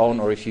on their own,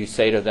 or if you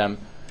say to them,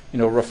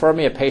 refer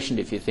me a patient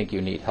if you think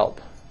you need help.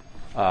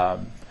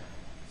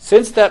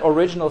 Since that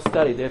original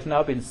study, there have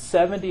now been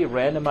 70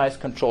 randomized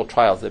controlled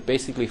trials that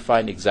basically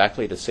find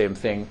exactly the same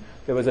thing.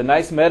 There was a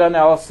nice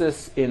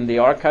meta-analysis in the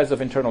Archives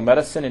of Internal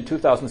Medicine in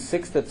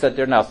 2006 that said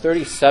there are now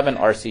 37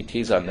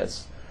 RCTs on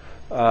this.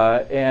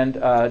 And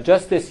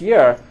just this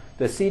year,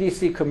 the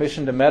CDC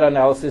commissioned a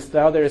meta-analysis.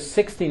 Now there is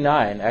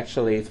 69.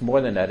 Actually, it's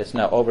more than that. It's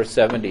now over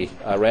 70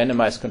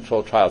 randomized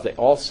controlled trials. They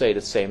all say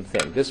the same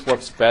thing. This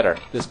works better.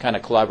 This kind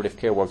of collaborative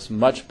care works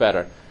much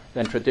better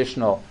than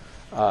traditional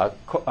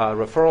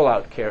referral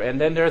out care. And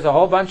then there's a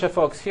whole bunch of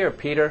folks here,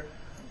 Peter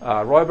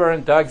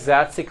Royburn, Doug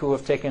Zatzik, who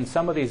have taken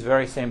some of these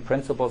very same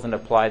principles and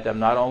applied them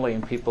not only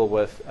in people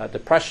with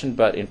depression,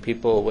 but in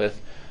people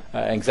with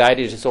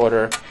anxiety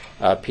disorder,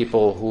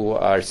 people who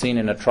are seen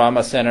in a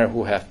trauma center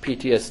who have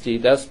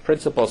PTSD. Those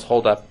principles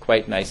hold up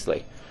quite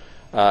nicely.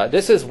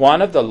 This is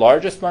one of the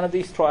largest one of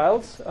these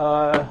trials.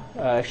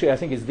 Actually, I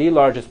think it's the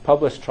largest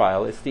published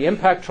trial. It's the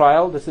IMPACT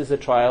trial. This is a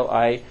trial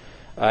I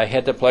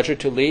had the pleasure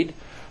to lead.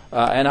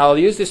 And I'll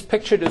use this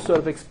picture to sort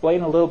of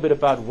explain a little bit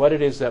about what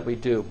it is that we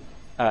do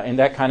in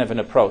that kind of an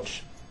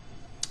approach.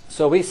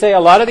 So we say a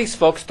lot of these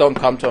folks don't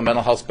come to a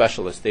mental health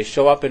specialist. They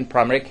show up in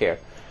primary care.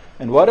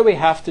 And what do we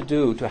have to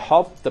do to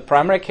help the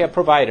primary care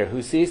provider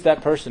who sees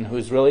that person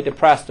who's really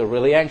depressed or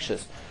really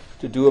anxious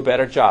to do a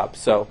better job?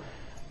 So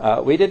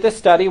we did this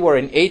study where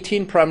in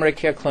 18 primary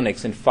care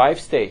clinics in 5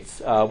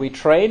 states, we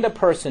trained a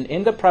person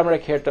in the primary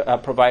care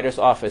provider's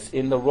office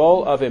in the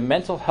role of a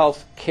mental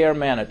health care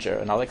manager.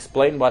 And I'll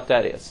explain what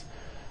that is.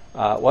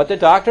 What the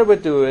doctor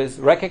would do is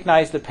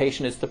recognize the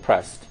patient is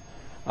depressed.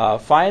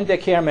 Find the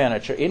care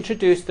manager,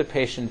 introduce the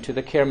patient to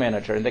the care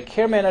manager, and the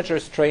care manager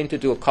is trained to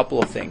do a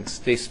couple of things.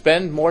 They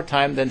spend more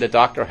time than the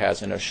doctor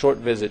has in a short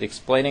visit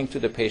explaining to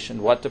the patient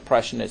what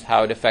depression is,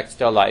 how it affects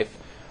their life,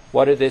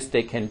 what it is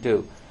they can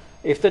do.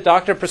 If the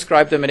doctor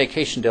prescribed the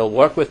medication, they'll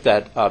work with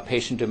that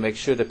patient to make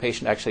sure the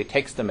patient actually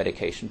takes the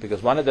medication,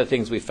 because one of the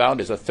things we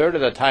found is a third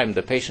of the time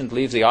the patient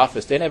leaves the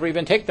office, they never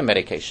even take the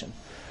medication.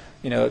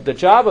 The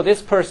job of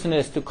this person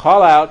is to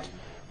call out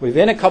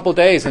within a couple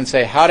days and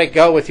say, how'd it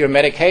go with your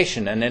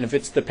medication? And then if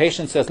it's the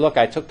patient says, look,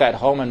 I took that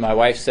home and my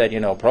wife said,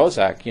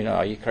 Prozac,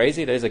 are you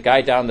crazy? There's a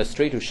guy down the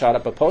street who shot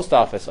up a post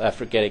office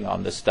after getting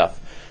on this stuff.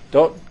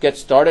 Don't get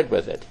started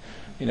with it.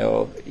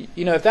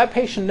 If that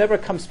patient never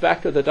comes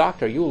back to the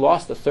doctor, you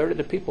lost a third of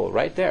the people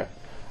right there.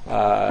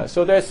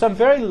 So there's some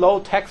very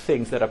low-tech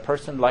things that a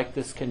person like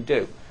this can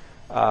do.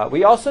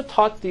 We also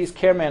taught these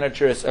care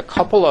managers a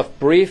couple of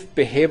brief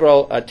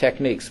behavioral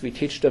techniques. We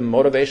teach them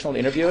motivational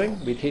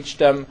interviewing. We teach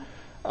them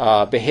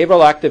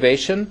behavioral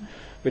activation,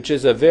 which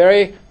is a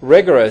very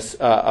rigorous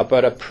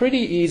but a pretty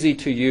easy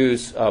to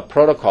use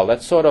protocol.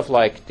 That's sort of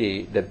like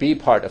the B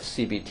part of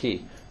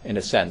CBT in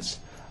a sense.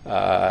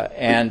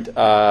 And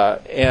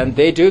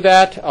they do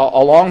that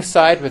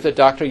alongside with the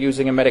doctor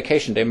using a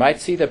medication. They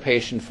might see the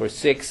patient for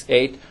 6,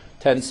 8,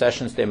 10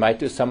 sessions. They might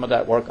do some of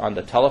that work on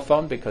the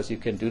telephone because you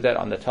can do that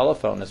on the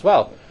telephone as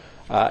well.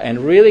 And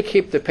really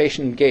keep the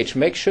patient engaged.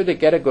 Make sure they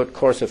get a good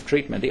course of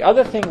treatment. The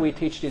other thing we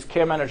teach these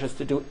care managers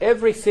to do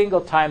every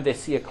single time they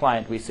see a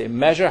client, we say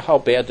measure how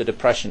bad the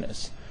depression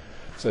is.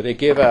 So they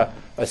give a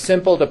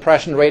simple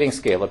depression rating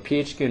scale, a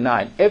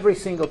PHQ-9, every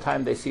single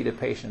time they see the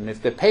patient. And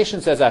if the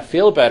patient says, I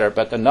feel better,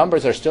 but the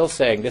numbers are still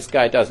saying this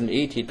guy doesn't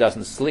eat, he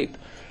doesn't sleep,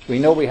 we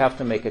know we have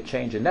to make a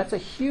change. And that's a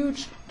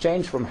huge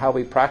change from how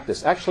we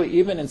practice, actually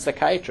even in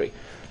psychiatry.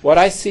 What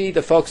I see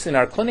the folks in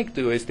our clinic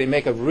do is they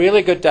make a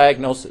really good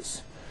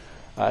diagnosis.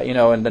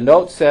 And the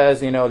note says,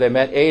 they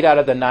met 8 out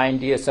of the 9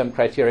 DSM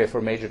criteria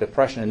for major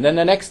depression. And then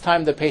the next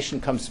time the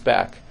patient comes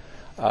back,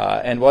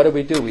 and what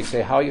do? We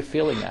say, how are you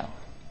feeling now?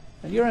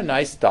 And you're a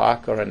nice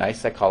doc or a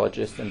nice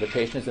psychologist, and the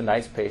patient is a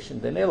nice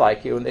patient, and they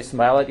like you, and they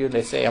smile at you, and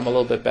they say, I'm a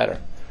little bit better.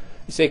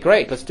 You say,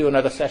 great, let's do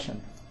another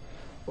session.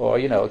 Or,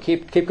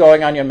 keep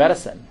going on your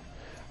medicine.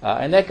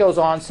 And that goes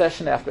on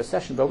session after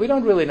session, but we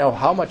don't really know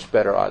how much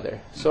better are they.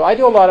 So I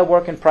do a lot of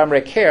work in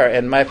primary care,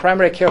 and my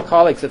primary care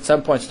colleagues at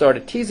some point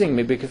started teasing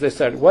me because they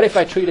said, what if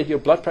I treated your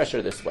blood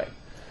pressure this way?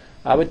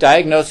 I would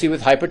diagnose you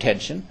with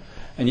hypertension,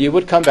 and you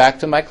would come back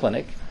to my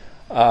clinic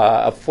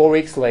 4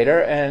 weeks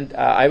later, and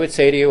I would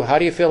say to you, how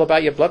do you feel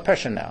about your blood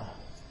pressure now?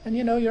 And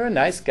you're a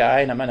nice guy,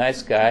 and I'm a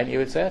nice guy, and you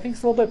would say, I think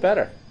it's a little bit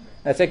better.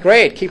 And I'd say,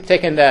 great, keep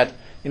taking that,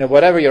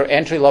 whatever your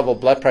entry-level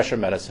blood pressure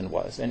medicine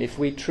was. And if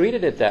we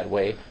treated it that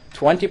way,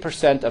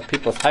 20% of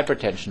people's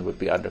hypertension would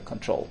be under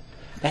control.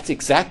 That's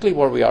exactly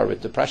where we are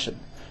with depression.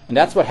 And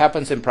that's what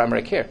happens in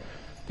primary care.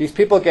 These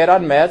people get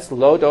on meds,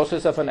 low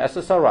doses of an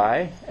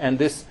SSRI, and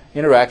this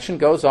interaction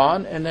goes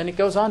on, and then it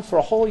goes on for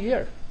a whole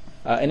year.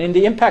 And in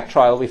the IMPACT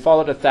trial, we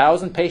followed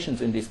 1,000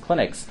 patients in these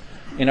clinics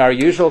in our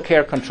usual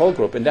care control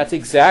group, and that's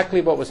exactly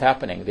what was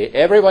happening.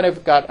 Everyone who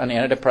got on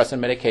antidepressant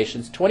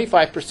medications,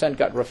 25%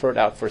 got referred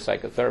out for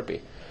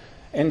psychotherapy.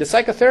 And the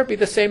psychotherapy,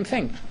 the same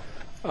thing.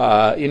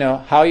 How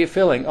are you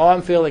feeling? Oh,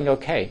 I'm feeling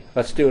okay.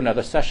 Let's do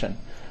another session.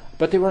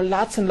 But there were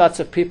lots and lots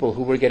of people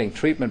who were getting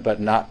treatment but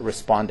not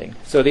responding.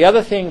 So the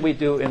other thing we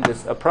do in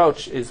this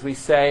approach is we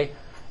say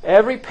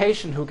every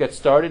patient who gets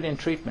started in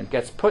treatment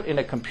gets put in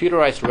a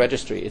computerized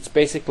registry. It's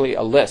basically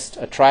a list,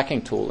 a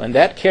tracking tool. And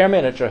that care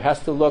manager has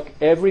to look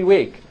every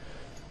week.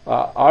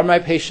 Are my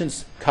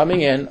patients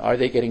coming in? Are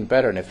they getting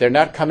better? And if they're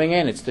not coming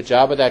in, it's the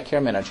job of that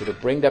care manager to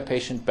bring that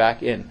patient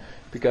back in.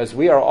 Because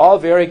we are all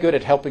very good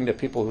at helping the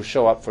people who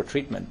show up for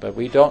treatment, but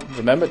we don't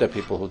remember the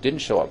people who didn't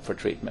show up for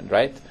treatment,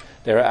 right?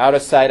 They're out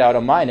of sight, out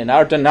of mind. And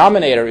our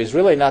denominator is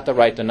really not the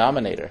right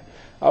denominator.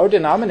 Our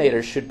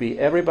denominator should be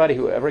everybody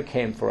who ever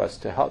came for us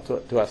to help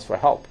to us for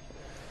help.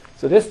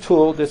 So this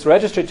tool, this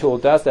registry tool,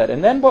 does that.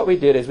 And then what we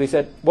did is we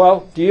said,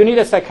 well, do you need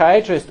a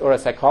psychiatrist or a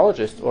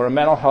psychologist or a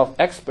mental health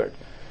expert?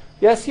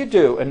 Yes, you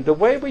do. And the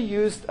way we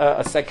used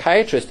a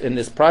psychiatrist in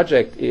this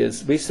project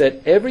is we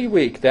said every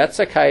week that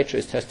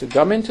psychiatrist has to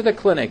come into the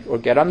clinic or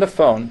get on the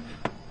phone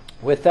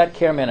with that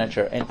care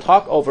manager and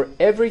talk over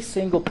every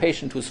single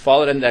patient who's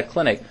followed in that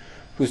clinic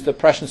whose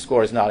depression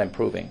score is not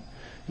improving.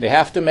 They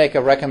have to make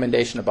a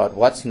recommendation about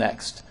what's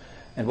next.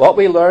 And what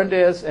we learned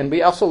is, and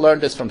we also learned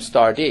this from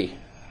STAR-D,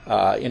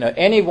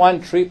 any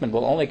one treatment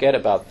will only get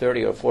about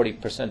 30 or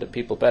 40% of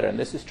people better. And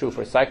this is true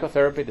for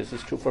psychotherapy, this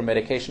is true for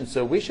medication.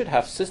 So we should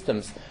have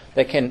systems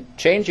that can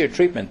change your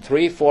treatment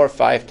 3, 4,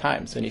 5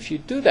 times. And if you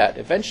do that,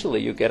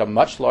 eventually you get a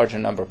much larger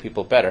number of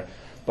people better.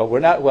 But we're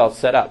not well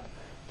set up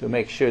to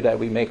make sure that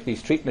we make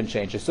these treatment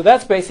changes. So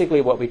that's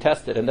basically what we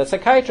tested. And the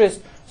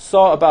psychiatrist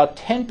saw about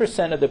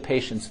 10% of the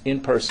patients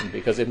in person,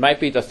 because it might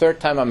be the third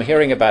time I'm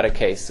hearing about a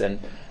case, and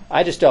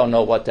I just don't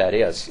know what that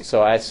is.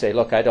 So I say,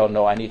 look, I don't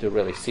know. I need to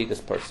really see this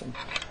person.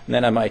 And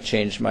then I might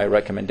change my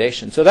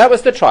recommendation. So that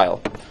was the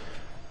trial. I'm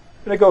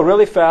going to go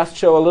really fast,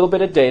 show a little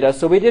bit of data.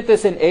 So we did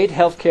this in 8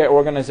 healthcare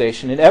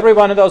organizations. In every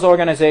one of those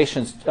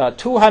organizations,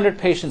 200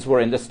 patients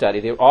were in the study.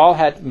 They all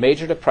had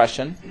major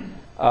depression.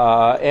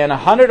 And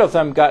 100 of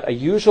them got a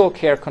usual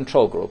care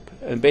control group.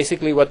 And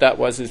basically what that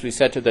was is we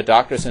said to the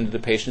doctors and to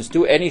the patients,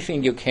 do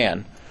anything you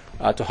can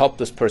to help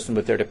this person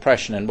with their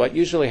depression. And what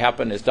usually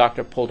happened is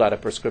doctor pulled out a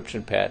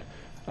prescription pad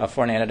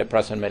for an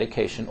antidepressant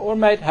medication, or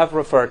might have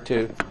referred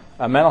to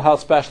a mental health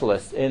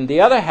specialist. In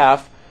the other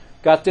half,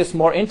 got this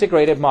more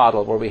integrated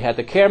model where we had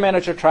the care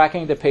manager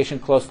tracking the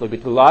patient closely. We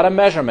did a lot of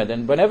measurement,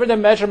 and whenever the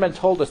measurement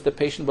told us the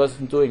patient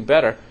wasn't doing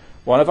better,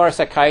 one of our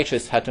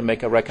psychiatrists had to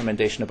make a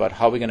recommendation about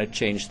how we're going to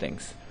change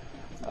things.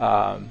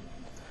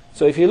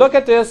 So if you look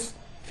at this,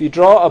 if you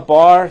draw a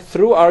bar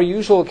through our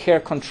usual care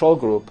control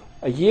group,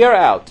 a year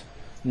out,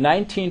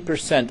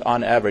 19%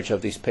 on average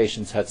of these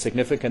patients had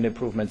significant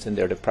improvements in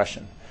their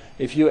depression.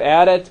 If you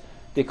added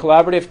the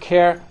collaborative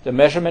care, the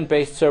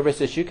measurement-based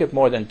services, you could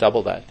more than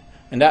double that.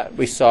 And that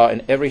we saw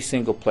in every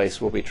single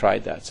place where we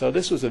tried that. So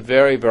this was a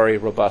very, very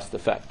robust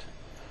effect.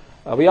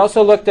 We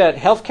also looked at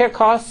healthcare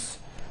costs.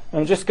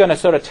 I'm just going to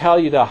sort of tell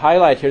you the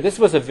highlight here. This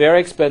was a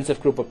very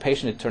expensive group of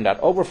patients, it turned out.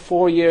 Over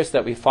 4 years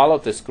that we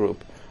followed this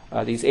group,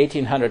 these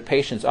 1,800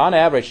 patients, on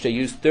average, they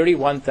used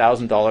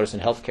 $31,000 in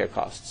healthcare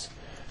costs.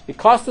 It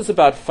cost us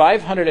about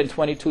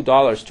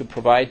 $522 to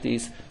provide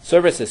these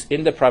services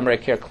in the primary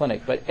care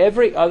clinic, but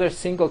every other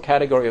single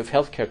category of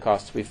healthcare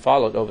costs we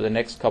followed over the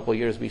next couple of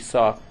years, we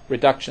saw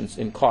reductions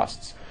in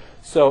costs.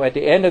 So at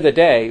the end of the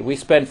day, we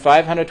spent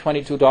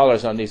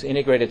 $522 on these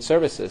integrated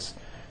services,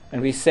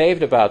 and we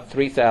saved about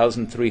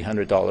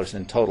 $3,300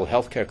 in total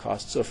healthcare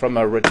costs. So from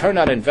a return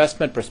on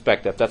investment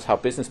perspective, that's how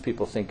business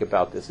people think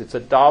about this. It's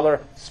 $1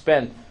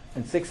 spent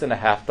and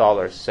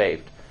 $6.50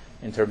 saved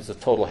in terms of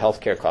total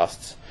healthcare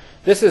costs.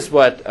 This is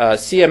what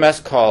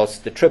CMS calls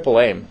the triple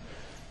aim,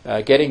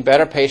 getting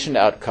better patient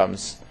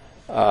outcomes,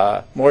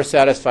 more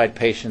satisfied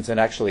patients, and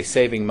actually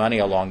saving money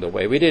along the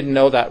way. We didn't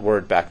know that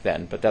word back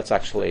then, but that's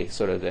actually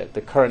sort of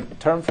the current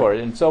term for it.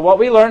 And so what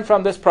we learned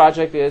from this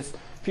project is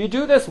if you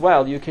do this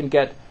well, you can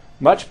get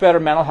much better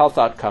mental health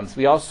outcomes.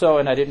 We also,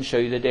 and I didn't show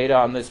you the data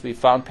on this, we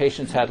found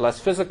patients had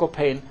less physical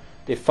pain,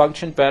 they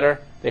functioned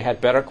better, they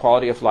had better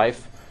quality of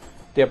life.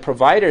 Their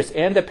providers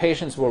and the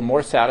patients were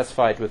more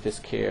satisfied with this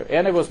care,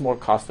 and it was more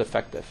cost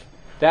effective.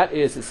 That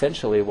is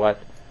essentially what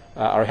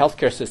our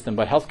healthcare system,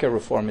 what healthcare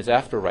reform is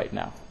after right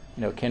now.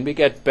 You know, can we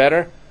get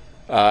better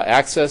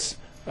access,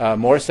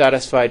 more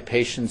satisfied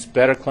patients,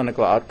 better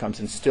clinical outcomes,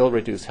 and still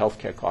reduce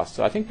healthcare costs?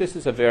 So I think this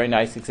is a very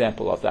nice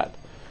example of that.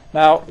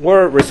 Now,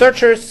 we're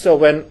researchers, so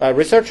when a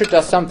researcher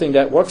does something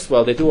that works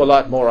well, they do a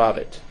lot more of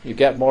it. You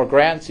get more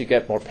grants, you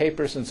get more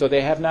papers, and so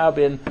there have now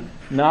been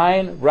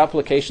 9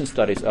 replication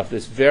studies of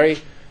this very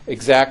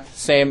exact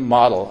same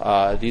model.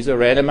 These are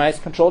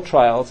randomized controlled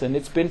trials, and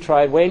it's been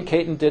tried. Wayne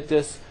Caton did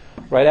this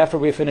right after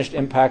we finished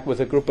IMPACT with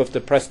a group of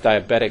depressed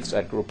diabetics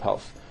at Group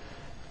Health.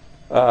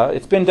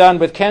 It's been done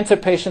with cancer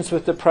patients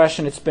with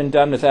depression. It's been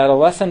done with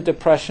adolescent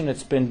depression.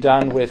 It's been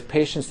done with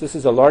patients. This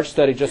is a large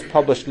study just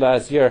published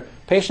last year.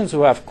 Patients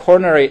who have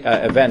coronary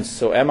events,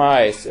 so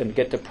MIs, and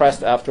get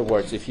depressed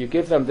afterwards. If you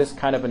give them this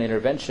kind of an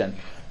intervention,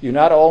 you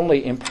not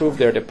only improve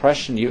their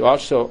depression, you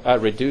also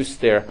reduce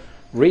their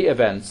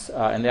re-events,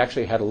 and they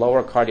actually had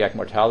lower cardiac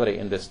mortality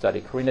in this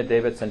study. Karina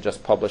Davidson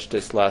just published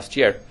this last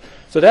year.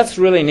 So that's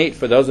really neat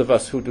for those of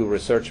us who do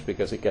research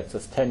because it gets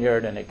us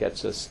tenured and it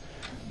gets us,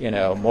 you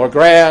know, more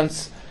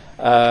grants.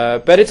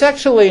 But it's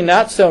actually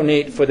not so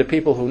neat for the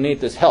people who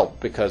need this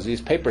help because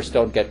these papers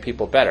don't get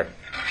people better.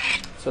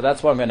 So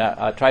that's what I'm going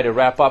to try to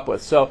wrap up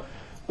with. So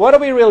what are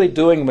we really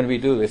doing when we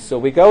do this? So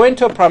we go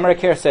into a primary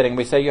care setting.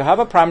 We say you have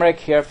a primary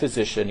care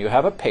physician, you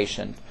have a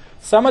patient.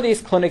 Some of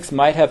these clinics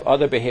might have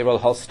other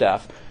behavioral health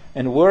staff,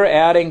 and we're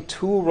adding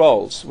 2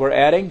 roles. We're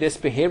adding this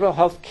behavioral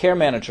health care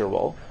manager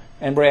role,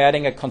 and we're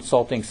adding a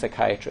consulting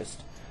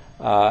psychiatrist.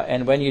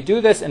 And when you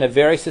do this in a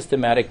very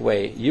systematic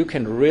way, you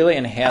can really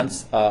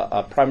enhance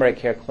a primary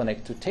care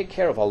clinic to take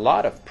care of a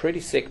lot of pretty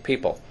sick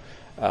people.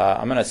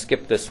 I'm going to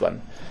skip this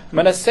one. I'm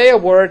going to say a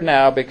word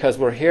now because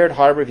we're here at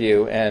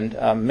Harborview,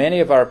 and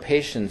many of our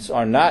patients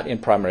are not in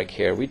primary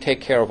care. We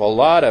take care of a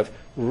lot of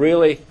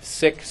really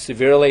sick,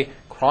 severely,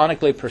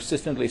 chronically,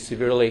 persistently,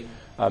 severely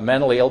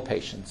mentally ill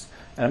patients.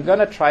 And I'm going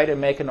to try to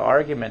make an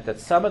argument that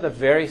some of the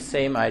very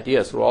same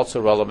ideas are also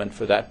relevant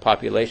for that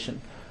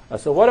population.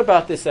 So what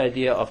about this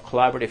idea of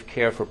collaborative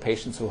care for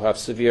patients who have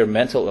severe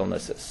mental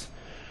illnesses?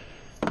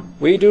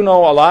 We do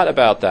know a lot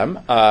about them.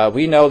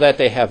 We know that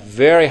they have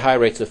very high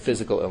rates of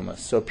physical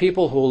illness. So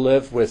people who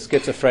live with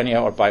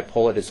schizophrenia or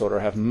bipolar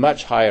disorder have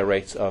much higher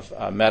rates of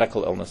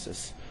medical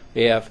illnesses.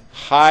 They have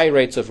high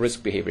rates of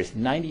risk behaviors.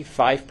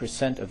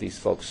 95% of these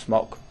folks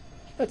smoke.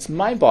 That's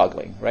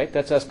mind-boggling, right?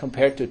 That's as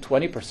compared to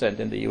 20%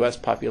 in the U.S.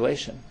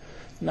 population.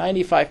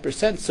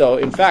 95%. So,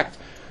 in fact,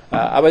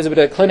 I was at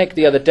a clinic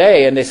the other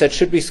day, and they said,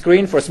 should we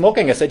screen for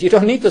smoking? I said, you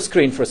don't need to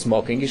screen for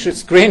smoking. You should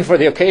screen for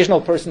the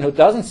occasional person who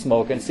doesn't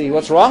smoke and see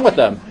what's wrong with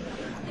them,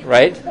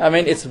 right? I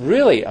mean, it's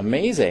really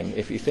amazing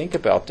if you think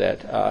about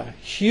that.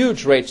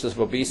 Huge rates of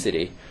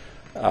obesity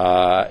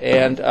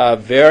and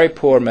very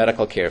poor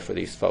medical care for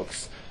these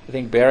folks. I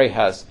think Barry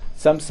has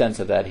some sense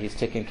of that. He's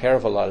taken care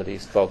of a lot of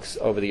these folks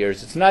over the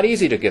years. It's not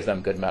easy to give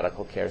them good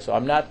medical care, so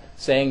I'm not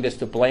saying this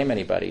to blame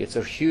anybody. It's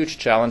a huge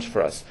challenge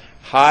for us.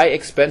 High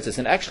expenses,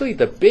 and actually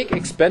the big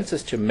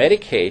expenses to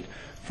Medicaid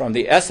from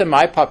the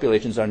SMI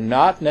populations are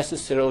not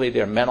necessarily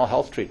their mental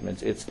health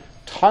treatments. It's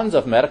tons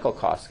of medical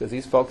costs because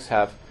these folks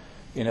have,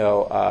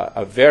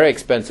 a very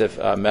expensive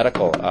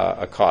medical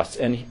costs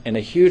and a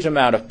huge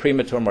amount of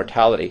premature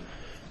mortality.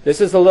 This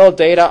is a little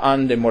data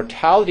on the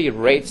mortality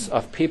rates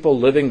of people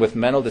living with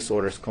mental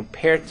disorders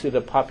compared to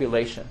the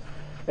population.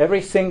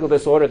 Every single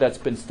disorder that's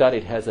been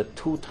studied has a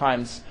 2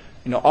 times,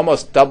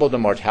 almost double the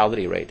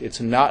mortality rate. It's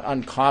not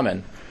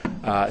uncommon.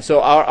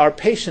 So our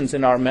patients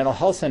in our mental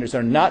health centers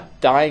are not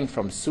dying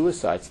from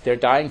suicides. They're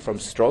dying from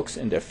strokes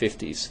in their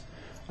 50s.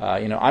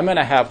 I'm going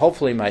to have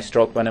hopefully my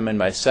stroke when I'm in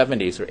my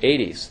 70s or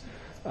 80s.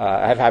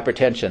 I have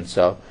hypertension,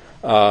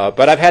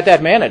 but I've had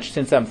that managed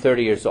since I'm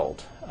 30 years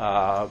old.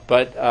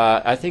 But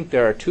I think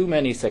there are too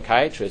many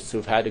psychiatrists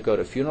who've had to go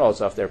to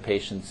funerals of their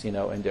patients, in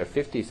their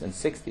 50s and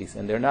 60s,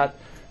 and they're not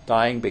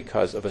dying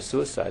because of a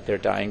suicide. They're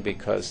dying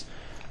because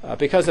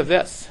of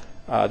this.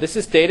 This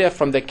is data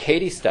from the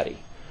CATIE study.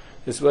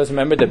 This was,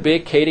 remember, the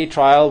big CATIE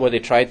trial where they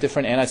tried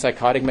different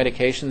antipsychotic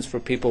medications for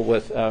people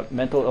with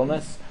mental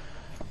illness,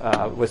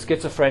 with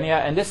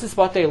schizophrenia, and this is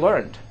what they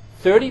learned.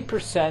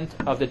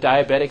 30% of the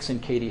diabetics in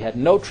CATIE had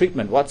no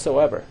treatment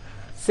whatsoever.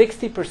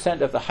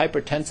 60% of the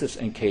hypertensives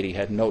in CATIE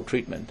had no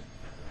treatment.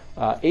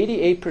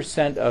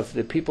 88% of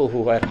the people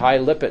who had high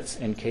lipids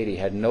in CATIE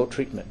had no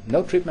treatment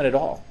at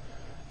all.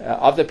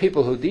 Of the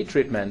people who did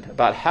treatment,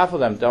 about half of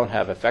them don't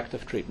have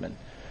effective treatment.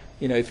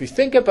 If you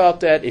think about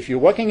that, if you're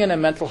working in a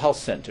mental health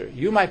center,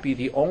 you might be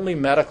the only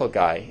medical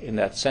guy in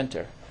that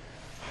center.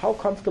 How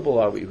comfortable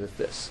are we with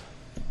this,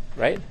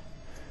 right?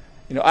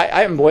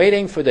 I am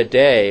waiting for the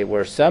day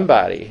where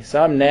somebody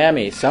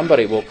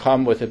will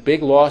come with a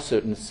big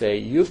lawsuit and say,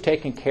 you've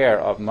taken care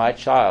of my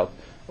child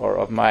or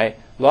of my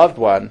loved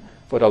one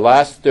for the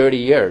last 30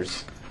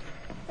 years.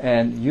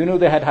 And you knew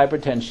they had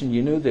hypertension,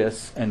 you knew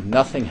this, and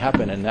nothing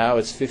happened. And now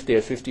it's 50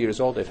 or 50 years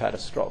old, they've had a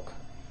stroke.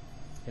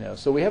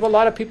 So we have a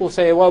lot of people who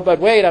say, well, but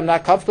wait, I'm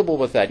not comfortable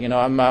with that.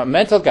 I'm a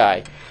mental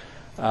guy.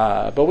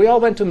 But we all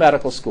went to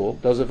medical school,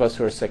 those of us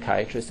who are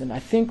psychiatrists, and I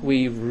think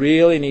we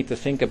really need to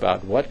think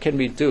about what can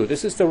we do.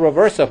 This is the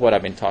reverse of what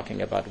I've been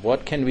talking about.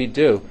 What can we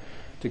do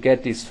to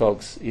get these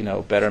folks,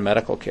 better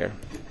medical care?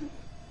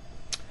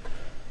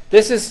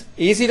 This is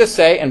easy to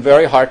say and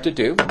very hard to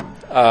do.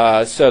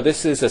 So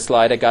this is a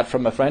slide I got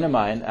from a friend of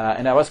mine,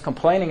 and I was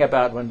complaining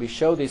about when we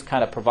show these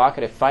kind of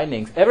provocative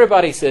findings.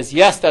 Everybody says,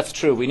 yes, that's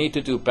true, we need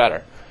to do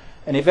better.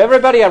 And if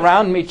everybody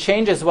around me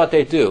changes what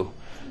they do,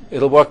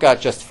 it'll work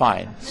out just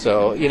fine.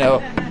 So,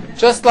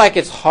 just like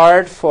it's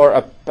hard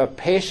for a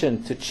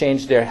patient to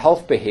change their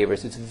health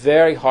behaviors, it's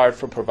very hard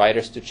for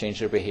providers to change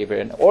their behavior.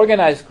 And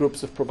organized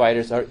groups of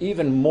providers are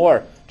even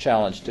more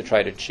challenged to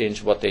try to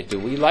change what they do.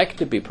 We like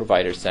to be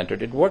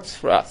provider-centered. It works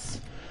for us.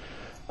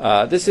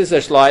 This is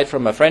a slide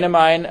from a friend of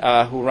mine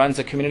who runs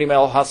a community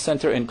mental health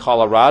center in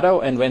Colorado.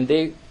 And when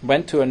they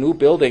went to a new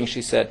building,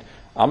 she said,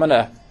 I'm going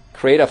to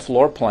create a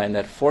floor plan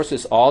that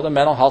forces all the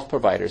mental health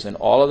providers and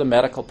all of the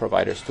medical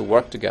providers to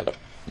work together.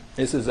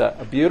 This is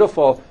a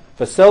beautiful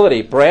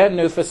facility, brand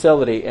new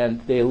facility,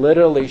 and they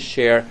literally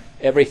share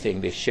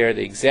everything. They share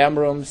the exam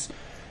rooms,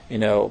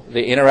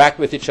 they interact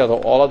with each other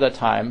all of the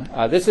time.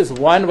 This is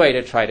one way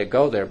to try to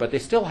go there, but they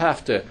still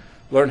have to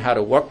learn how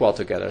to work well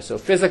together. So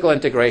physical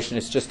integration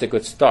is just a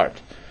good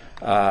start.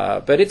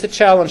 But it's a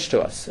challenge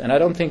to us, and I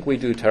don't think we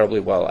do terribly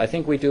well. I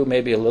think we do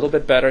maybe a little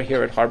bit better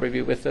here at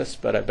Harborview with this,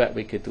 but I bet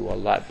we could do a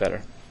lot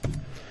better.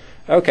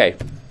 Okay,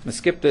 let's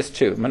skip this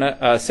too. I'm going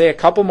to say a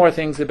couple more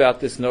things about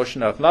this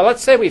notion of, now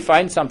let's say we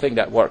find something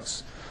that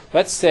works.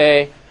 Let's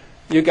say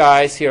you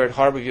guys here at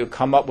Harborview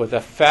come up with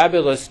a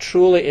fabulous,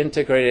 truly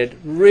integrated,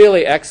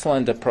 really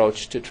excellent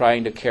approach to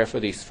trying to care for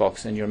these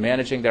folks, and you're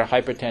managing their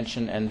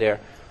hypertension and their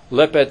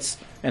lipids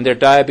and their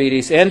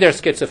diabetes and their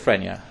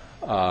schizophrenia.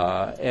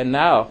 And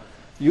now,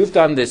 you've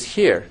done this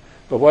here,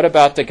 but what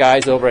about the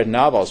guys over at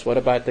Novos? What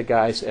about the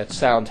guys at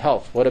Sound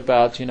Health? What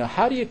about,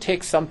 how do you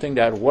take something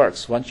that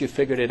works once you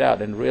figured it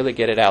out and really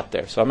get it out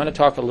there? So I'm going to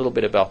talk a little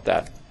bit about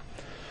that.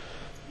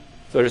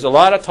 So there's a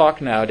lot of talk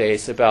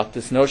nowadays about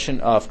this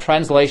notion of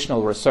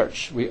translational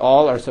research. We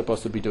all are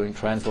supposed to be doing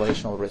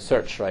translational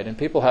research, right? And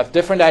people have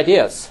different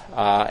ideas.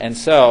 And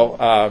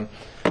so,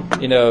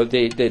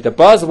 the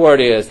buzzword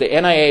is the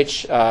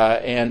NIH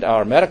and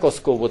our medical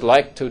school would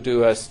like to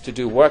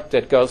do work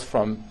that goes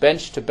from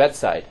bench to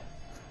bedside,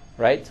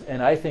 right?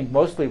 And I think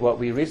mostly what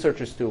we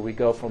researchers do, we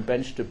go from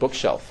bench to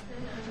bookshelf.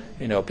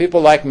 People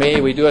like me,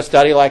 we do a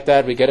study like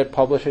that, we get it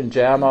published in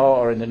JAMA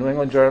or in the New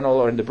England Journal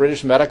or in the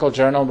British Medical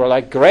Journal, and we're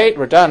like, great,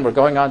 we're done, we're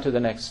going on to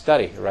the next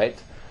study, right?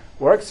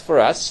 Works for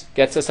us,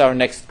 gets us our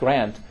next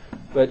grant,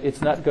 but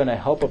it's not going to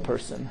help a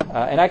person.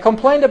 And I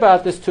complained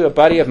about this to a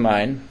buddy of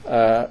mine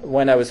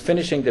when I was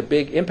finishing the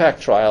big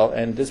impact trial,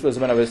 and this was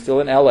when I was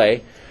still in LA.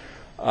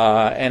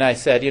 And I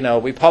said,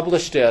 we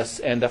published this,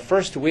 and the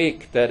first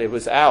week that it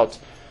was out,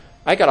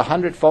 I got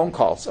 100 phone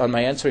calls on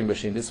my answering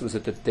machine. This was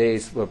at the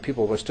days where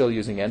people were still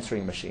using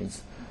answering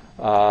machines.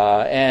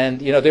 And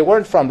they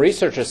weren't from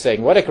researchers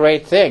saying, what a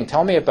great thing,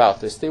 tell me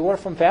about this. They were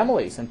from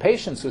families and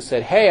patients who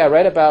said, hey, I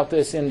read about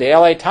this in the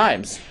LA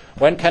Times.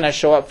 When can I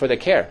show up for the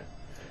care?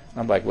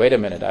 I'm like, wait a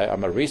minute,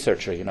 I'm a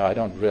researcher, I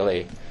don't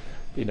really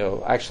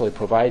actually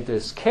provide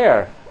this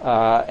care.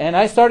 And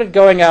I started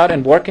going out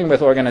and working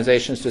with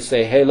organizations to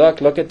say, hey,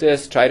 look at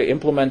this, try to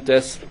implement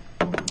this.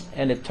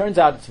 And it turns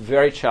out it's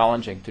very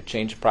challenging to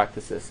change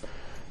practices.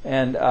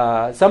 And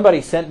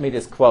somebody sent me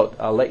this quote.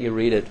 I'll let you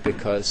read it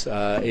because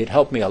it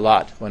helped me a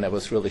lot when I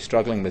was really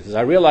struggling with this.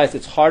 I realized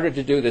it's harder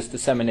to do this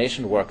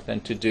dissemination work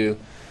than to do,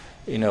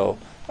 even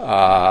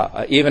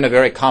a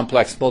very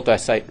complex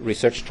multi-site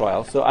research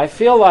trial. So I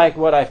feel like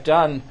what I've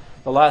done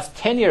the last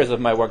 10 years of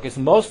my work is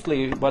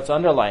mostly what's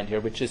underlined here,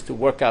 which is to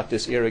work out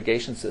this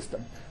irrigation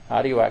system.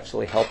 How do you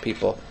actually help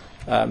people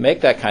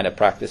make that kind of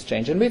practice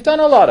change? And we've done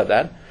a lot of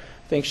that.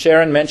 I think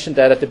Sharon mentioned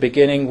that at the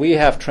beginning. We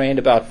have trained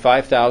about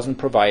 5,000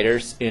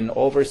 providers in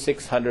over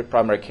 600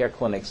 primary care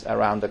clinics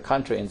around the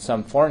country, in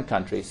some foreign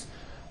countries,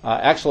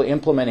 actually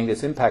implementing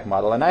this impact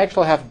model. And I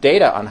actually have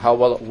data on how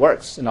well it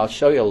works, and I'll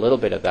show you a little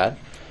bit of that.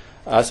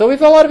 So we've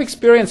got a lot of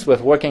experience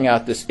with working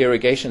out this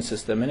irrigation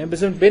system, and it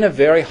has been a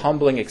very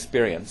humbling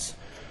experience.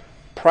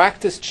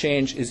 Practice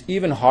change is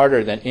even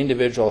harder than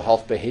individual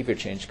health behavior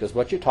change, because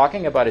what you're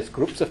talking about is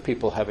groups of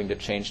people having to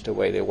change the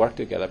way they work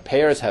together,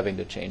 payers having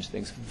to change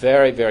things.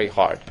 Very, very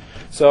hard.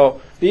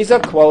 So these are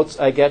quotes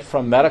I get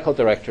from medical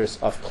directors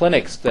of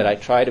clinics that I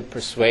try to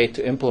persuade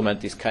to implement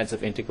these kinds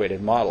of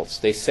integrated models.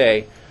 They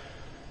say,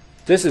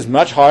 this is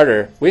much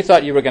harder. We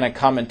thought you were going to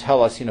come and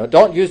tell us,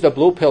 don't use the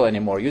blue pill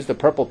anymore, use the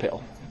purple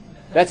pill.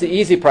 That's an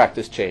easy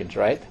practice change,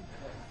 right?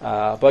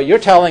 But you're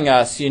telling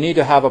us you need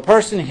to have a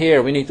person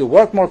here, we need to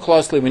work more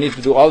closely, we need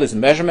to do all this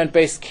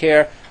measurement-based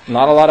care.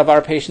 Not a lot of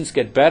our patients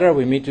get better.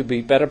 We need to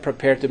be better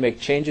prepared to make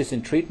changes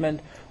in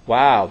treatment.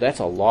 Wow, that's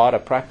a lot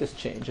of practice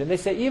change. And they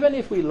say, even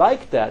if we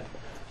like that,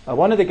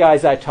 one of the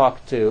guys I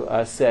talked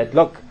to said,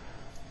 look,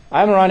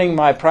 I'm running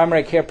my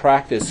primary care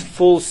practice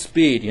full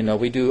speed.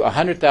 We do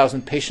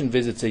 100,000 patient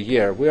visits a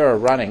year. We are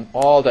running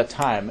all the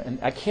time, and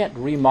I can't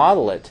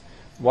remodel it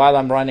while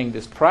I'm running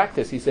this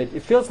practice. He said,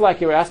 it feels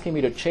like you're asking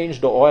me to change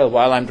the oil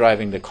while I'm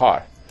driving the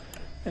car.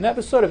 And that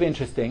was sort of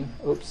interesting.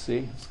 Oops,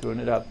 see, screwing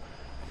it up.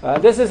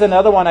 This is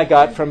another one I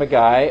got from a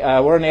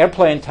guy. We're in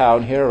airplane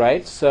town here,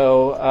 right?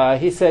 So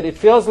he said, it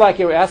feels like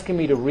you're asking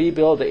me to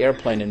rebuild the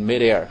airplane in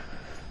midair.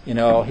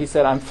 He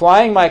said, I'm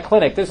flying my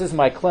clinic. This is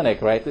my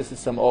clinic, right? This is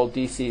some old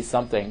DC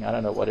something. I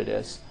don't know what it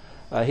is.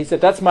 He said,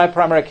 that's my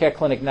primary care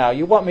clinic now.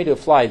 You want me to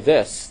fly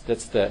this.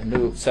 That's the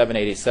new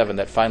 787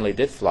 that finally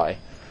did fly.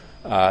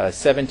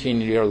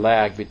 17-year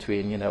lag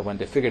between when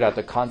they figured out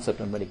the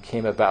concept and when it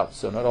came about,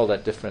 so not all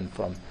that different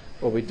from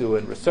what we do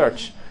in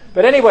research.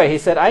 But anyway, he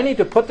said, I need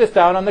to put this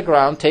down on the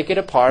ground, take it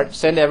apart,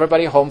 send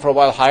everybody home for a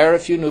while, hire a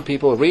few new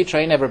people,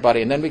 retrain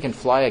everybody, and then we can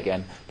fly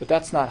again. But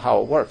that's not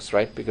how it works,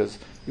 right? Because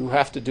you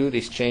have to do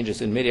these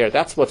changes in midair.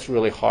 That's what's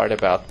really hard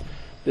about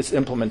this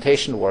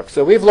implementation work.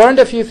 So we've learned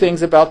a few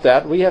things about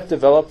that. We have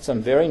developed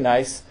some very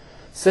nice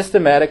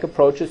systematic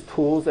approaches,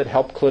 tools that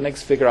help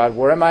clinics figure out,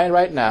 where am I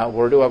right now,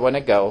 where do I want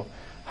to go,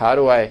 how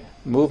do I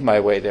move my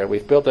way there.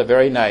 We've built a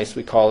very nice,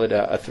 we call it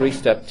a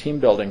three-step team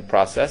building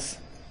process.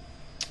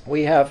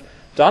 We have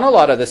done a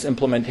lot of this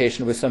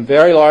implementation with some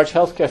very large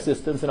healthcare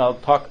systems, and I'll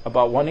talk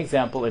about one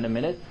example in a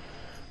minute.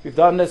 We've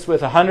done this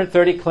with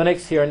 130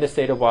 clinics here in the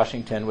state of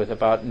Washington, with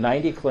about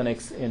 90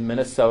 clinics in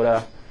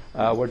Minnesota.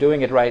 We're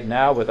doing it right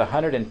now with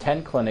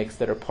 110 clinics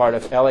that are part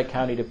of LA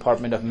County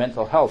Department of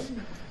Mental Health.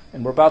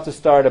 And we're about to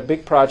start a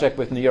big project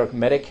with New York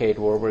Medicaid,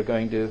 where we're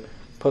going to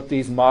put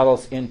these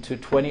models into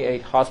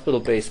 28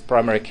 hospital-based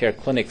primary care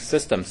clinic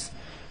systems.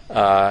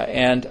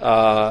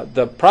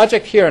 The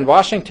project here in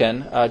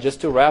Washington, just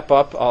to wrap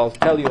up, I'll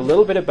tell you a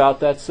little bit about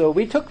that. So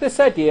we took this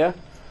idea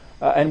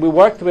and we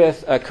worked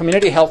with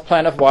Community Health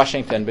Plan of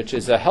Washington, which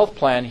is a health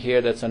plan here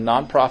that's a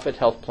nonprofit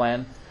health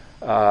plan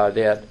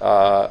that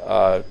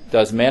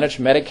does manage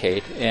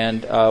Medicaid.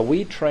 And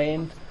we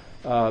trained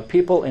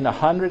people in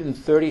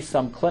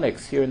 130-some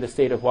clinics here in the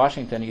state of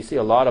Washington. You see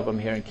a lot of them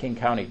here in King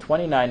County,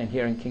 29 in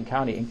here in King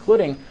County,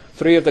 including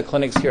 3 of the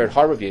clinics here at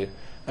Harborview.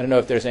 I don't know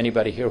if there's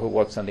anybody here who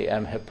works on the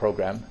MHIP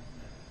program.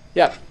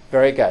 Yeah,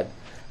 very good.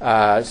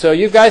 So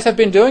you guys have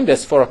been doing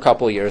this for a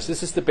couple of years.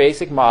 This is the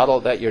basic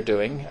model that you're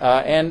doing.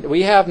 And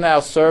we have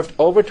now served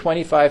over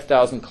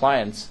 25,000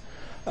 clients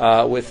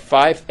with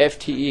 5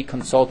 FTE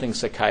consulting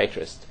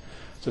psychiatrists.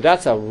 So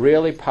that's a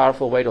really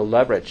powerful way to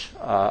leverage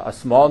a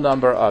small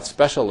number of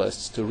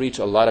specialists to reach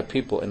a lot of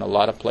people in a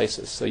lot of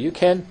places. So you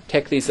can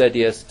take these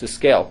ideas to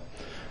scale.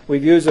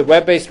 We've used a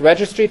web-based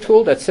registry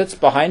tool that sits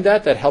behind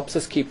that helps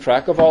us keep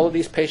track of all of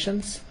these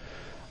patients.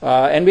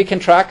 And we can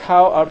track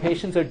how our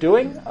patients are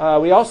doing.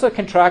 We also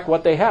can track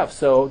what they have.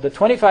 So the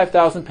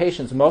 25,000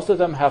 patients, most of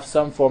them have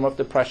some form of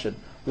depression,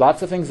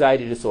 lots of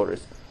anxiety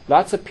disorders,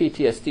 lots of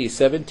PTSD.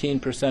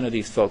 17% of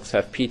these folks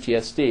have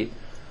PTSD.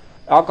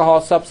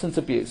 Alcohol, substance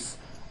abuse.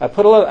 I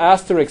put a little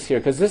asterisk here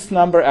because this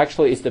number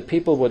actually is the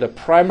people where the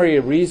primary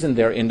reason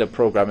they're in the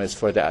program is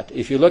for that.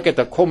 If you look at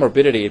the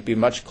comorbidity, it'd be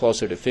much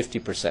closer to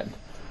 50%.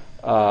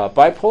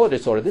 Bipolar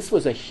disorder, this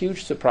was a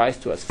huge surprise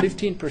to us.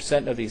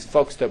 15% of these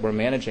folks that we're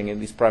managing in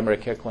these primary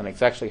care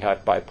clinics actually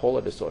had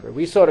bipolar disorder.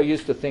 We sort of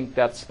used to think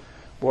that's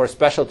where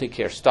specialty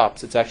care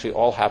stops. It's actually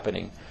all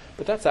happening.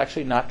 But that's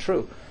actually not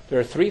true. There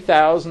are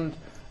 3,000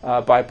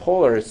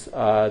 bipolars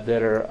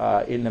that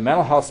are in the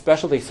mental health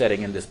specialty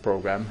setting in this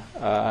program,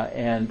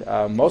 and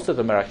most of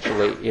them are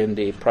actually in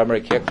the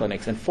primary care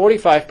clinics. And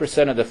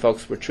 45% of the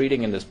folks we're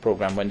treating in this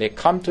program, when they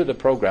come to the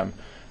program,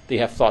 they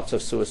have thoughts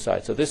of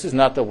suicide. So this is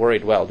not the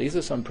worried well. These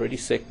are some pretty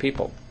sick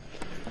people.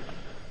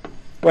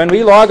 When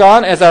we log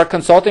on, as our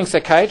consulting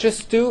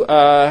psychiatrists do,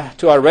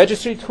 to our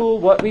registry tool,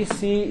 what we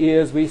see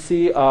is we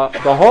see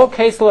the whole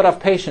caseload of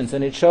patients,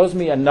 and it shows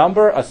me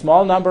a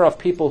small number of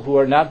people who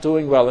are not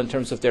doing well in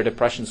terms of their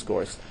depression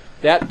scores.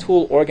 That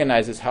tool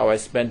organizes how I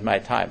spend my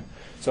time.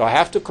 So I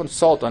have to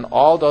consult on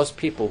all those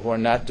people who are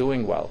not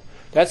doing well.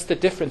 That's the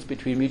difference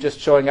between me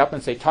just showing up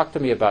and say, talk to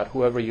me about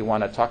whoever you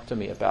want to talk to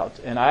me about.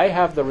 And I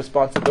have the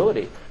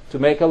responsibility to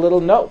make a little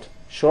note,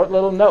 short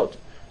little note,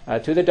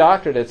 to the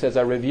doctor that says,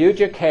 I reviewed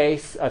your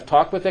case, I've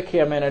talked with the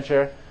care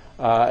manager,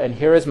 and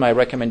here is my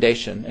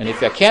recommendation. And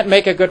if I can't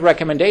make a good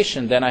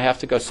recommendation, then I have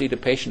to go see the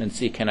patient and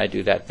see, can I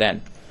do that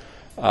then?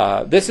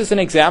 This is an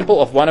example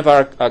of one of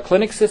our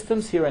clinic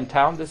systems here in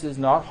town. This is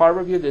not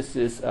Harborview, this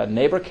is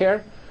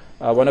NeighborCare,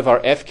 one of our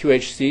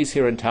FQHCs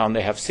here in town.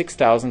 They have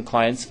 6,000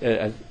 clients,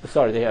 they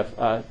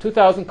have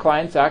 2,000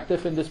 clients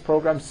active in this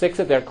program, 6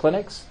 of their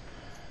clinics.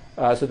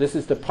 So this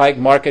is the Pike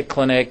Market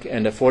Clinic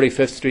and the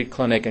 45th Street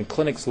Clinic and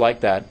clinics like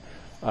that.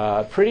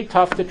 Pretty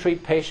tough to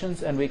treat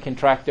patients, and we can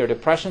track their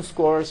depression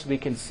scores. We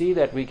can see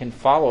that we can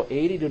follow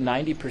 80 to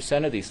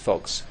 90% of these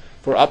folks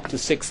for up to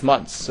 6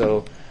 months.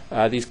 So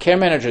these care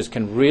managers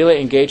can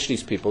really engage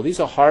these people. These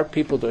are hard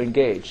people to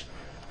engage.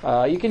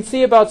 You can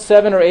see about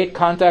 7 or 8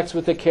 contacts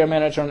with the care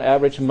manager on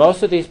average.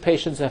 Most of these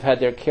patients have had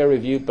their care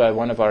reviewed by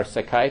one of our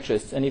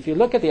psychiatrists. And if you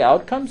look at the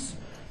outcomes,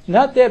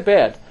 not that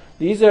bad.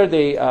 These are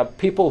the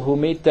people who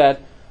meet that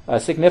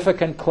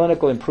significant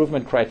clinical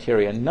improvement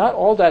criteria, not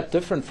all that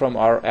different from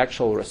our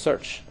actual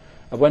research.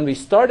 When we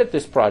started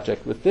this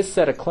project with this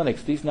set of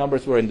clinics, these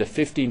numbers were in the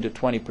 15 to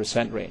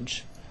 20%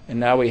 range, and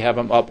now we have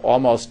them up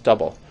almost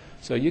double.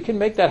 So you can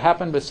make that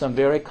happen with some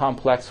very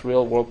complex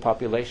real-world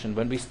population.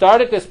 When we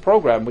started this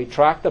program, we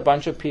tracked a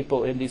bunch of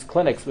people in these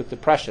clinics with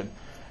depression,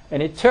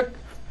 and it took,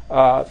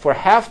 for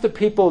half the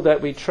people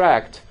that we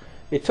tracked,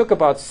 it took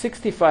about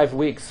 65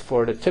 weeks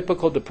for the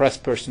typical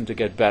depressed person to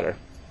get better.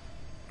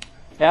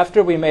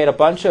 After we made a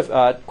bunch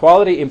of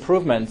quality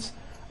improvements,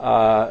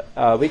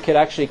 we could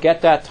actually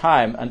get that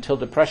time until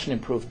depression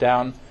improved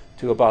down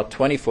to about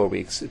 24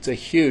 weeks. It's a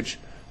huge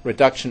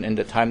reduction in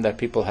the time that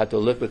people had to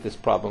live with this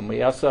problem.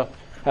 We also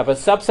have a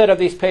subset of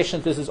these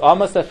patients. This is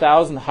almost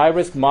 1,000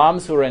 high-risk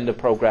moms who are in the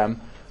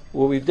program,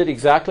 where we did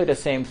exactly the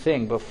same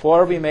thing.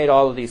 Before we made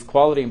all of these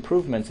quality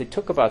improvements, it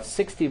took about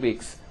 60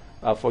 weeks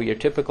for your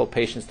typical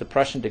patient's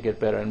depression to get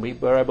better, and we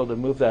were able to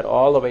move that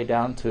all the way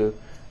down to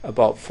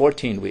about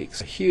 14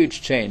 weeks. A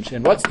huge change.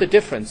 And what's the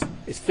difference?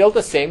 It's still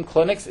the same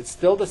clinics, it's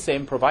still the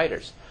same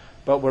providers,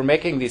 but we're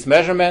making these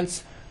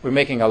measurements, we're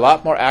making a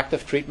lot more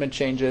active treatment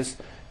changes.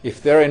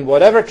 If they're in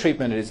whatever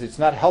treatment it is, it's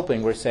not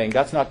helping, we're saying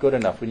that's not good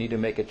enough, we need to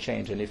make a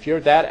change. And if you're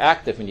that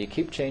active and you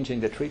keep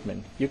changing the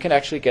treatment, you can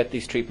actually get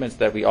these treatments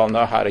that we all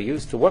know how to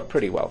use to work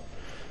pretty well.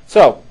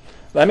 So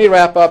let me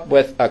wrap up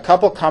with a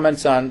couple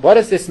comments on what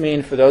does this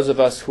mean for those of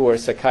us who are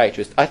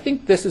psychiatrists. I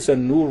think this is a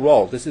new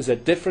role. This is a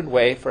different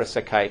way for a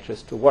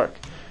psychiatrist to work.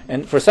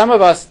 And for some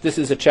of us, this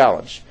is a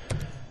challenge.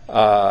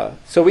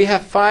 So we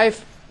have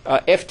 5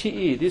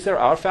 FTE. These are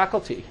our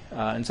faculty,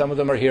 and some of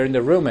them are here in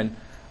the room. And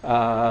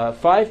 5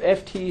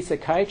 FTE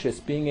psychiatrists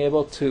being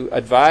able to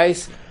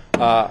advise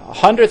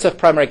hundreds of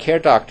primary care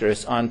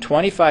doctors on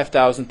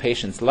 25,000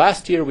 patients.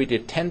 Last year, we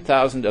did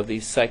 10,000 of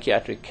these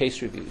psychiatric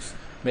case reviews,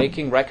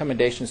 making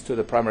recommendations to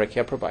the primary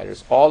care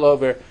providers all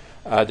over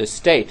the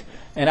state.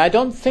 And I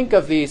don't think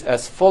of these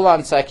as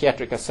full-on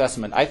psychiatric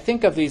assessment. I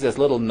think of these as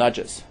little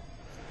nudges.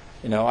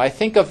 I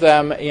think of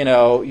them,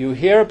 you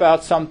hear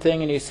about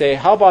something and you say,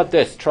 how about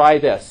this? Try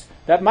this.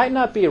 That might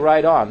not be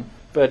right on,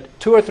 but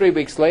 2 or 3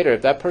 weeks later,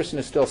 if that person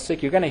is still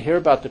sick, you're going to hear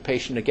about the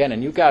patient again,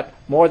 and you got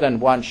more than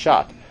one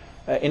shot.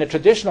 In a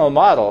traditional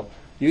model,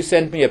 you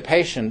send me a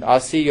patient, I'll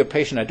see your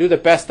patient, I do the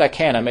best I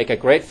can, I make a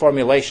great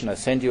formulation, I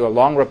send you a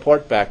long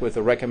report back with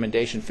a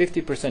recommendation,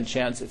 50%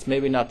 chance it's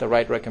maybe not the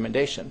right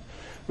recommendation.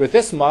 With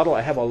this model,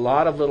 I have a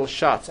lot of little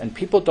shots, and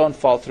people don't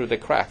fall through the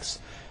cracks.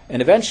 And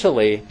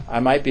eventually, I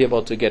might be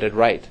able to get it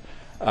right.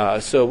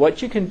 So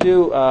what you can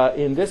do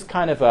in this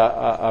kind of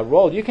a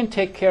role, you can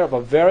take care of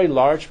a very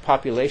large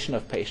population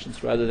of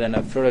patients rather than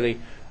a fairly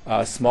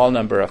small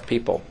number of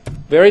people.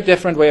 Very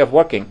different way of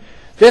working.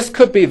 This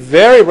could be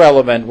very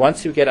relevant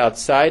once you get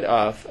outside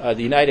of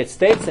the United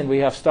States, and we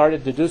have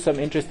started to do some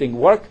interesting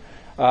work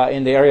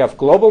in the area of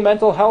global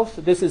mental health.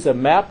 This is a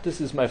map.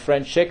 This is my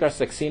friend Shekhar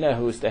Saxena,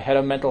 who is the head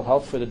of mental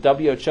health for the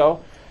WHO,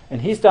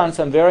 and he's done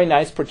some very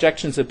nice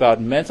projections about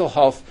mental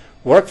health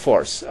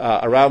workforce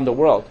around the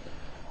world.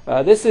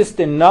 This is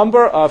the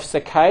number of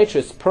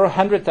psychiatrists per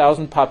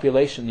 100,000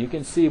 population. You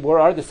can see where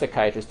are the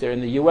psychiatrists. They're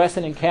in the U.S.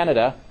 and in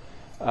Canada.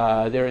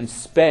 They're in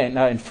Spain,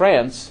 in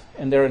France,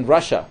 and they're in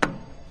Russia.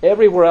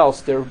 everywhere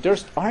else, there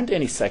aren't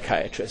any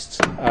psychiatrists.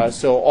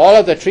 So all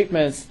of the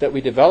treatments that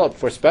we develop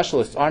for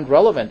specialists aren't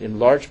relevant in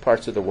large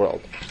parts of the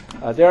world.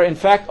 There, in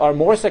fact, are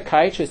more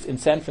psychiatrists in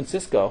San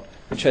Francisco,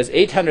 which has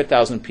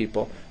 800,000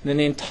 people, than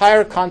the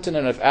entire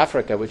continent of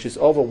Africa, which is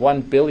over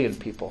 1 billion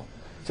people.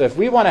 So if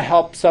we want to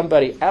help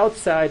somebody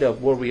outside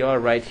of where we are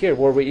right here,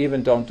 where we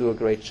even don't do a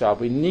great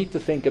job, we need to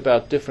think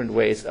about different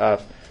ways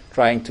of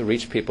trying to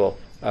reach people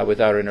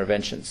with our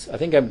interventions. I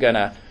think I'm going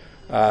to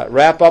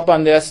wrap up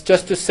on this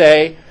just to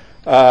say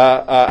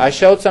I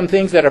showed some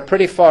things that are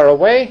pretty far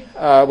away.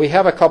 We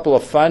have a couple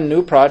of fun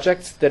new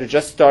projects that are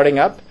just starting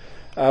up.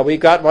 We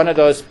got one of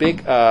those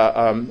big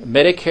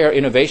Medicare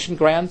innovation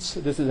grants.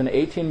 This is an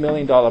 $18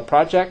 million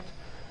project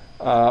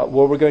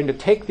where we're going to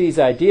take these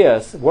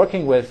ideas,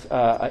 working with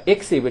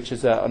ICSI, which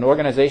is an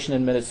organization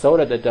in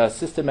Minnesota that does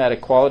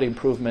systematic quality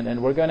improvement,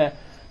 and we're going to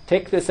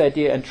take this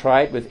idea and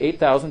try it with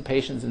 8,000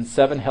 patients in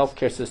 7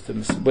 healthcare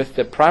systems with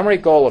the primary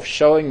goal of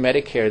showing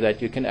Medicare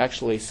that you can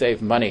actually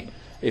save money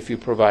if you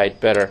provide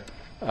better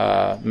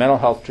mental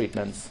health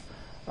treatments.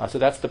 So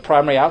that's the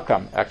primary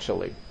outcome,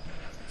 actually.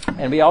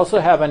 And we also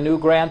have a new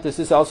grant. This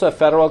is also a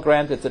federal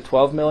grant. It's a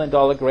 $12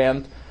 million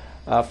grant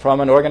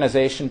from an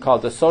organization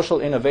called the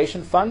Social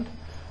Innovation Fund,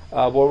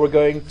 where we're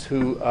going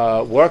to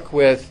work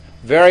with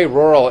very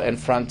rural and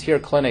frontier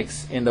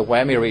clinics in the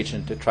WWAMI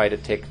region to try to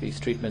take these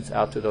treatments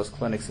out to those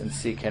clinics and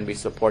see can we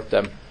support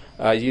them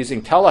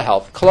using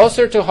telehealth.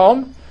 Closer to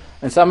home,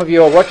 and some of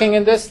you are working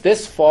in this.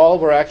 This fall,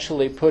 we're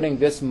actually putting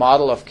this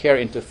model of care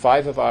into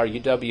 5 of our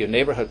UW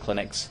neighborhood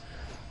clinics.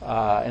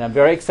 And I'm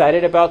very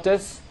excited about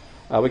this.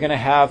 We're going to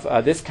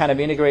have this kind of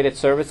integrated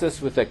services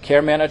with a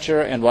care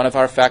manager and one of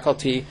our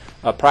faculty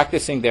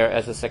practicing there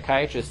as a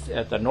psychiatrist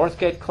at the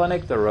Northgate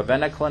Clinic, the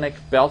Ravenna Clinic,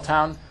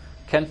 Belltown,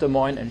 Kent Des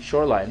Moines, and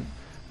Shoreline.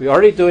 We're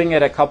already doing it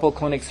at a couple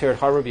clinics here at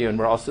Harborview, and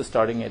we're also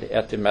starting it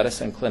at the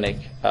Medicine Clinic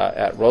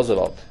at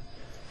Roosevelt.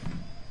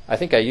 I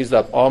think I used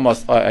up all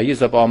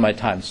my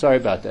time. Sorry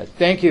about that.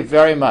 Thank you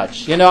very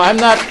much. You know, I'm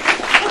not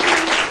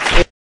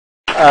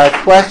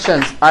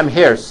questions. I'm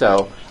here,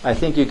 so I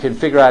think you can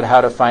figure out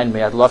how to find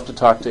me. I'd love to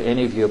talk to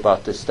any of you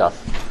about this stuff.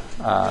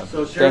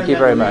 So thank you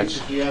very much.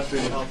 If you ask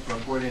any help for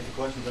coordinating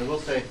questions, I will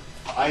say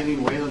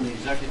Eileen Whalen, the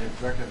executive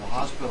director of the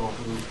hospital,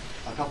 who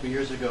a couple of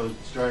years ago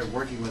started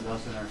working with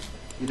us in our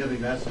UW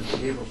Medicine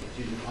Behavioral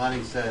Strategic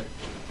Planning, said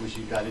when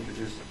she got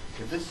introduced,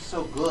 if this is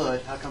so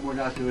good, how come we're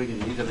not doing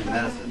it in UW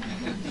Medicine?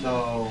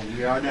 So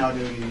we are now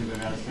doing it in UW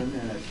Medicine,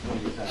 and it's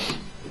really exciting.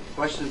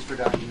 Questions for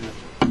Dr.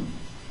 Minister?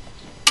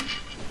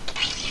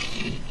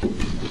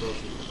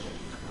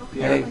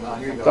 Any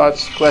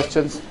thoughts,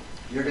 questions?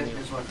 You're getting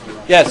this one from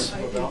Yes.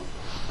 You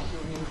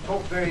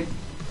talked very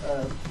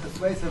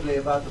persuasively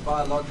about the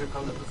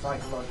biological and the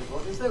psychological.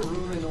 Is there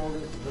room in all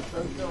this for the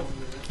social?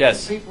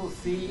 Yes. Do people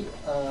see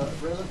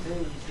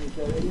relatives? Is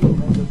there any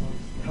kind of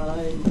time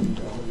and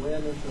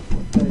awareness of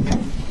what's going on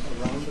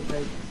around the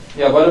patient?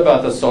 Yeah, what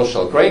about the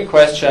social? Great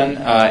question.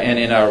 And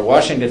in our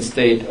Washington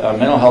State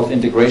mental health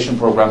integration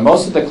program,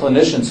 most of the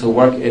clinicians who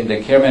work in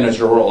the care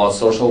manager role are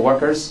social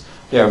workers.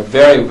 They are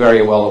very,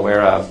 very well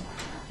aware of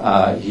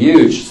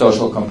huge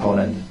social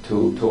component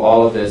to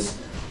all of this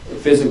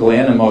physical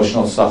and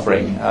emotional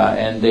suffering,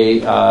 and they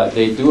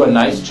do a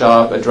nice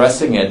job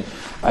addressing it.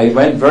 I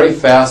went very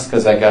fast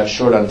because I got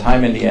short on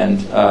time in the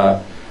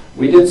end.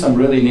 We did some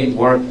really neat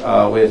work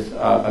with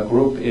a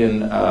group in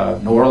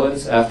New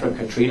Orleans after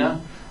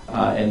Katrina,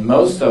 and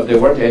there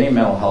weren't any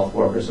mental health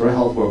workers or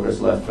health workers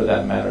left for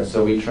that matter.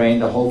 So we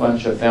trained a whole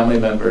bunch of family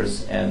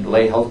members and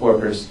lay health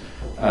workers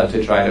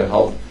to try to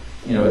help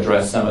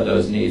address some of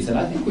those needs. And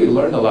I think we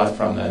learned a lot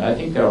from that. I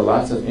think there are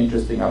lots of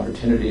interesting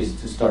opportunities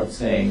to start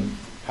saying,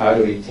 how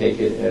do we take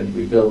it and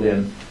we build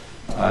in,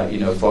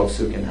 folks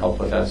who can help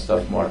with that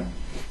stuff more.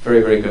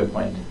 Very, very good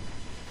point.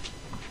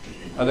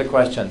 Other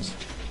questions?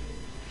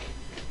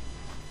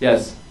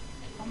 Yes?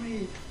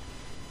 If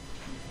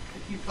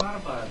you thought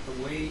about it,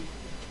 the way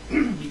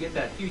you get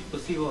that huge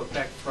placebo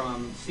effect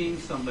from seeing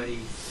somebody,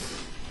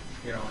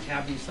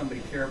 having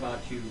somebody care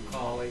about you,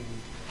 calling,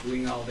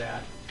 doing all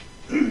that,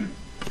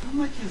 how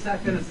much is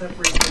that going to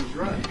separate from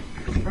drug?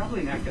 It's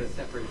probably not going to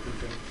separate from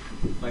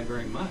drug by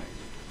very much,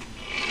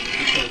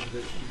 because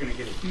you're going to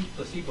get a huge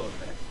placebo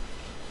effect.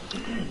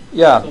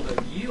 Yeah. So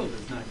the yield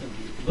is not going to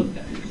be looked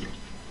at.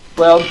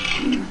 Well,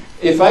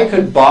 if I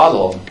could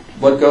bottle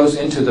what goes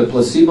into the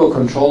placebo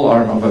control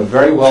arm of a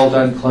very well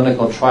done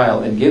clinical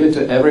trial and give it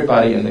to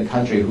everybody in the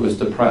country who is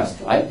depressed,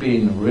 I'd be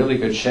in really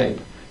good shape.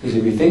 Because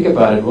if you think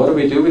about it, what do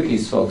we do with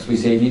these folks? We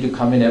say you need to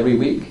come in every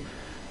week.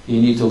 You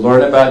need to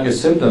learn about your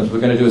symptoms. We're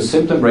going to do a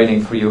symptom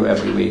rating for you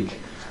every week.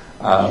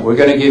 We're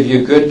going to give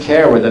you good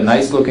care with a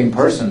nice looking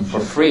person for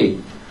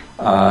free.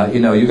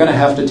 You're going to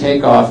have to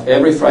take off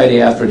every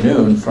Friday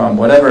afternoon from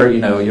whatever,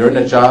 you're in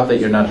a job that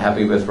you're not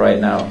happy with right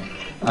now.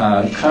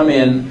 Come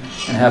in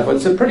and have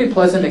what's a pretty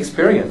pleasant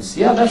experience.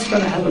 Yeah, that's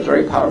going to have a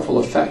very powerful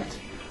effect.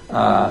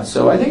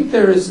 So I think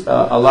there is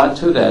a lot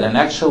to that. And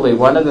actually,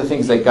 one of the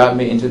things that got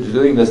me into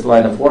doing this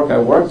line of work, I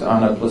worked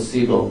on a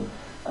placebo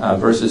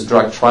versus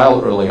drug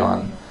trial early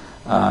on.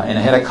 And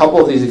I had a couple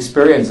of these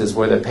experiences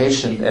where the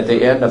patient, at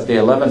the end of the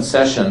 11th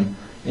session,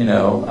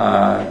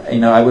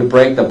 I would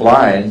break the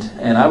blind,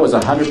 and I was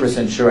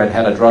 100% sure I'd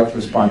had a drug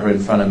responder in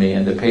front of me,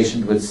 and the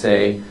patient would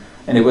say,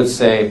 and it would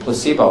say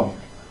placebo.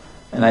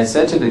 And I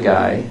said to the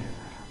guy,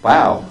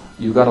 wow,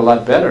 you got a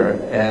lot better.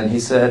 And he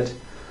said,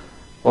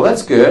 well,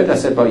 that's good. I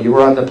said, but you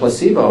were on the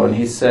placebo. And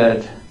he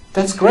said,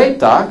 that's great,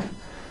 doc.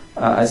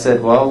 I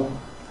said, well,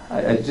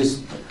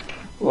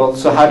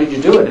 so how did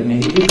you do it?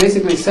 And he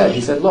basically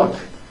said, look,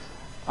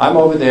 I'm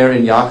over there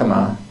in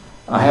Yakima.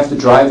 I have to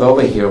drive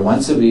over here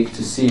once a week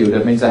to see you.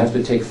 That means I have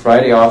to take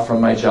Friday off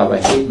from my job.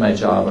 I hate my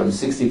job. I'm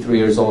 63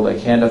 years old. I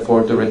can't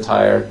afford to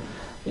retire.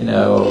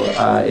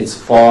 It's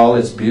fall.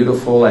 It's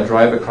beautiful. I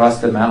drive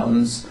across the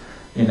mountains.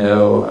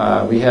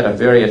 We had a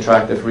very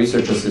attractive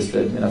research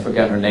assistant, and I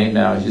forget her name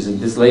now. She said,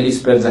 this lady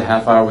spends a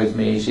half hour with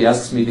me. She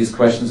asks me these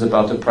questions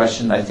about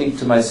depression. I think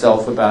to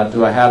myself about,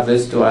 do I have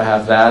this? Do I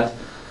have that?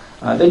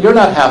 Then you're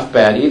not half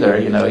bad either,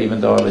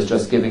 even though I was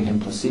just giving him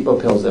placebo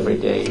pills every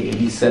day. And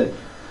he said,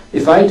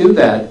 if I do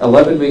that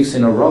 11 weeks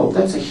in a row,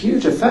 that's a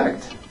huge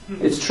effect.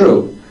 It's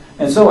true.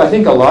 And so I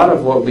think a lot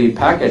of what we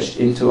packaged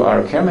into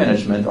our care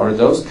management are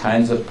those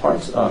kinds of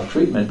parts of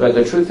treatment. But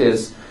the truth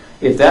is,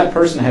 if that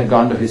person had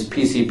gone to his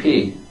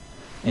PCP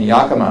in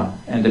Yakima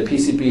and the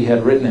PCP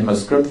had written him a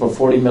script for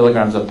 40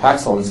 milligrams of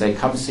Paxil and say,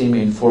 come see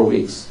me in 4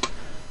 weeks,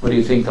 what do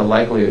you think the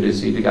likelihood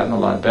is he'd have gotten a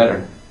lot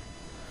better?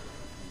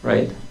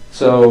 Right?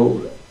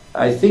 So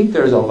I think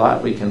there's a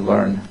lot we can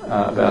learn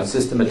about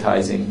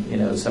systematizing,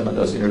 some of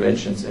those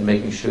interventions and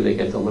making sure they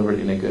get delivered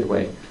in a good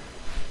way.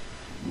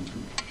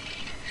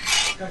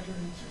 Dr.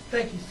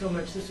 Thank you so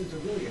much. This is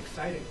really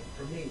exciting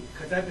for me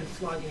because I've been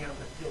slogging out in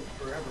the field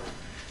forever,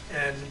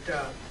 and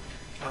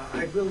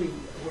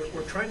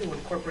we're trying to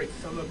incorporate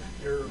some of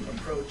your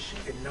approach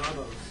in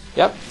NAVOS.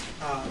 Yep.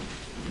 I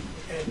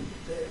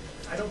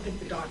don't think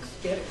the docs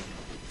get it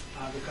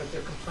because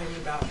they're complaining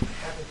about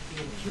having to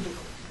be in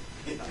cubicles.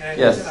 And,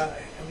 yes.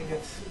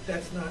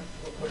 That's not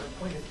what our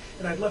point is.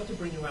 And I'd love to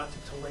bring you out to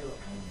Tulalip.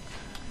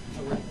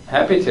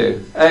 Happy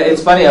to.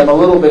 It's funny, I'm a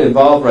little bit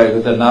involved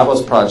with the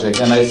NAVOS project,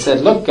 and I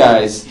said, look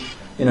guys,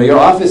 your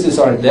offices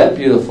aren't that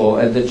beautiful,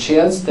 and the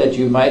chance that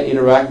you might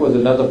interact with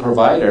another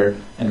provider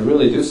and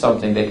really do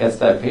something that gets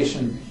that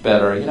patient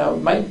better,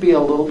 might be a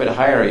little bit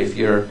higher if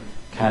you're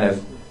kind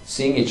of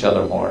seeing each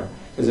other more.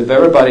 Because if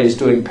everybody is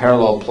doing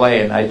parallel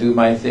play and I do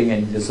my thing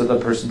and this other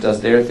person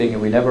does their thing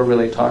and we never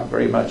really talk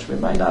very much, we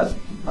might not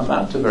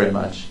amount to very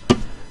much.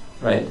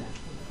 Right?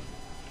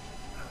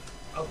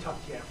 I'll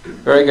talk to you after.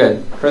 Very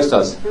good.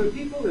 Christos. For the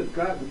people that have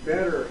gotten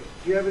better,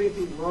 do you have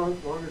anything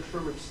longer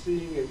term of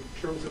seeing in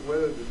terms of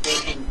whether the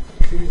person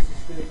continues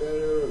to stay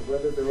better or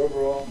whether their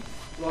overall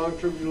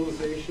long-term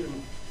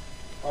utilization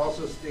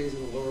also stays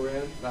in the lower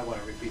end? I want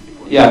to repeat the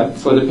question. Yeah,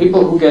 for the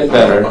people who get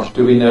better,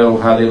 do we know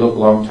how they look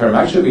long term?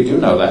 Actually, we do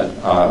know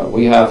that.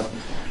 We have,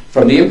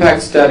 from the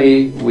IMPACT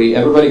study,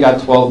 everybody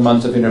got 12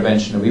 months of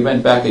intervention. We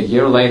went back a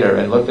year later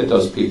and looked at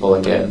those people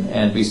again,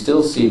 and we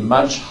still see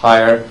much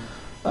higher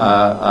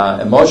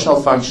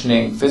emotional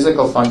functioning,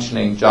 physical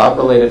functioning,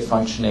 job-related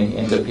functioning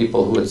in the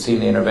people who had seen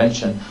the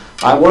intervention.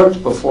 I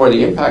worked before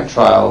the IMPACT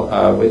trial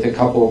with a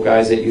couple of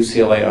guys at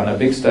UCLA on a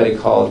big study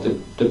called the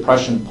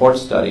Depression Port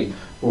Study,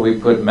 where we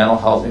put mental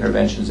health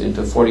interventions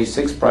into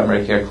 46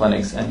 primary care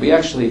clinics. And we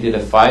actually did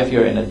a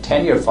 5-year and a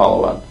 10-year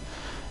follow-up.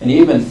 And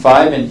even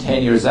 5 and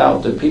 10 years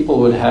out, the people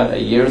who had had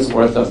a year's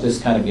worth of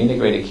this kind of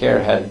integrated care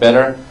had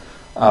better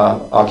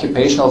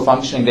occupational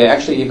functioning. They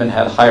actually even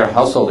had higher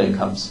household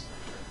incomes,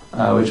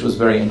 which was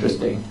very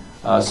interesting.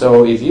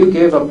 So if you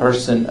give a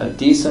person a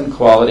decent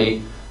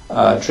quality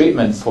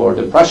treatment for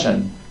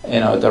depression,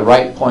 at the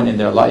right point in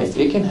their life,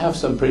 it can have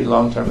some pretty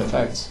long-term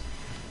effects.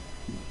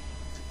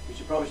 We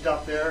should probably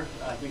stop there.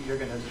 I think you're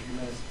going to have a few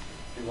minutes.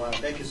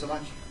 Thank you so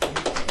much.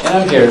 And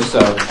I'm here, so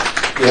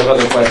if you have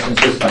other questions,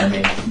 just find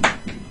me.